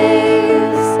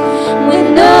waves. When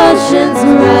oceans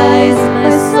rise, my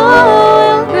soul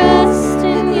will rest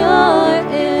in your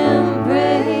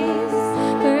embrace.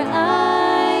 For I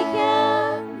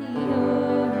am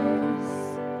yours,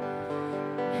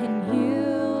 and you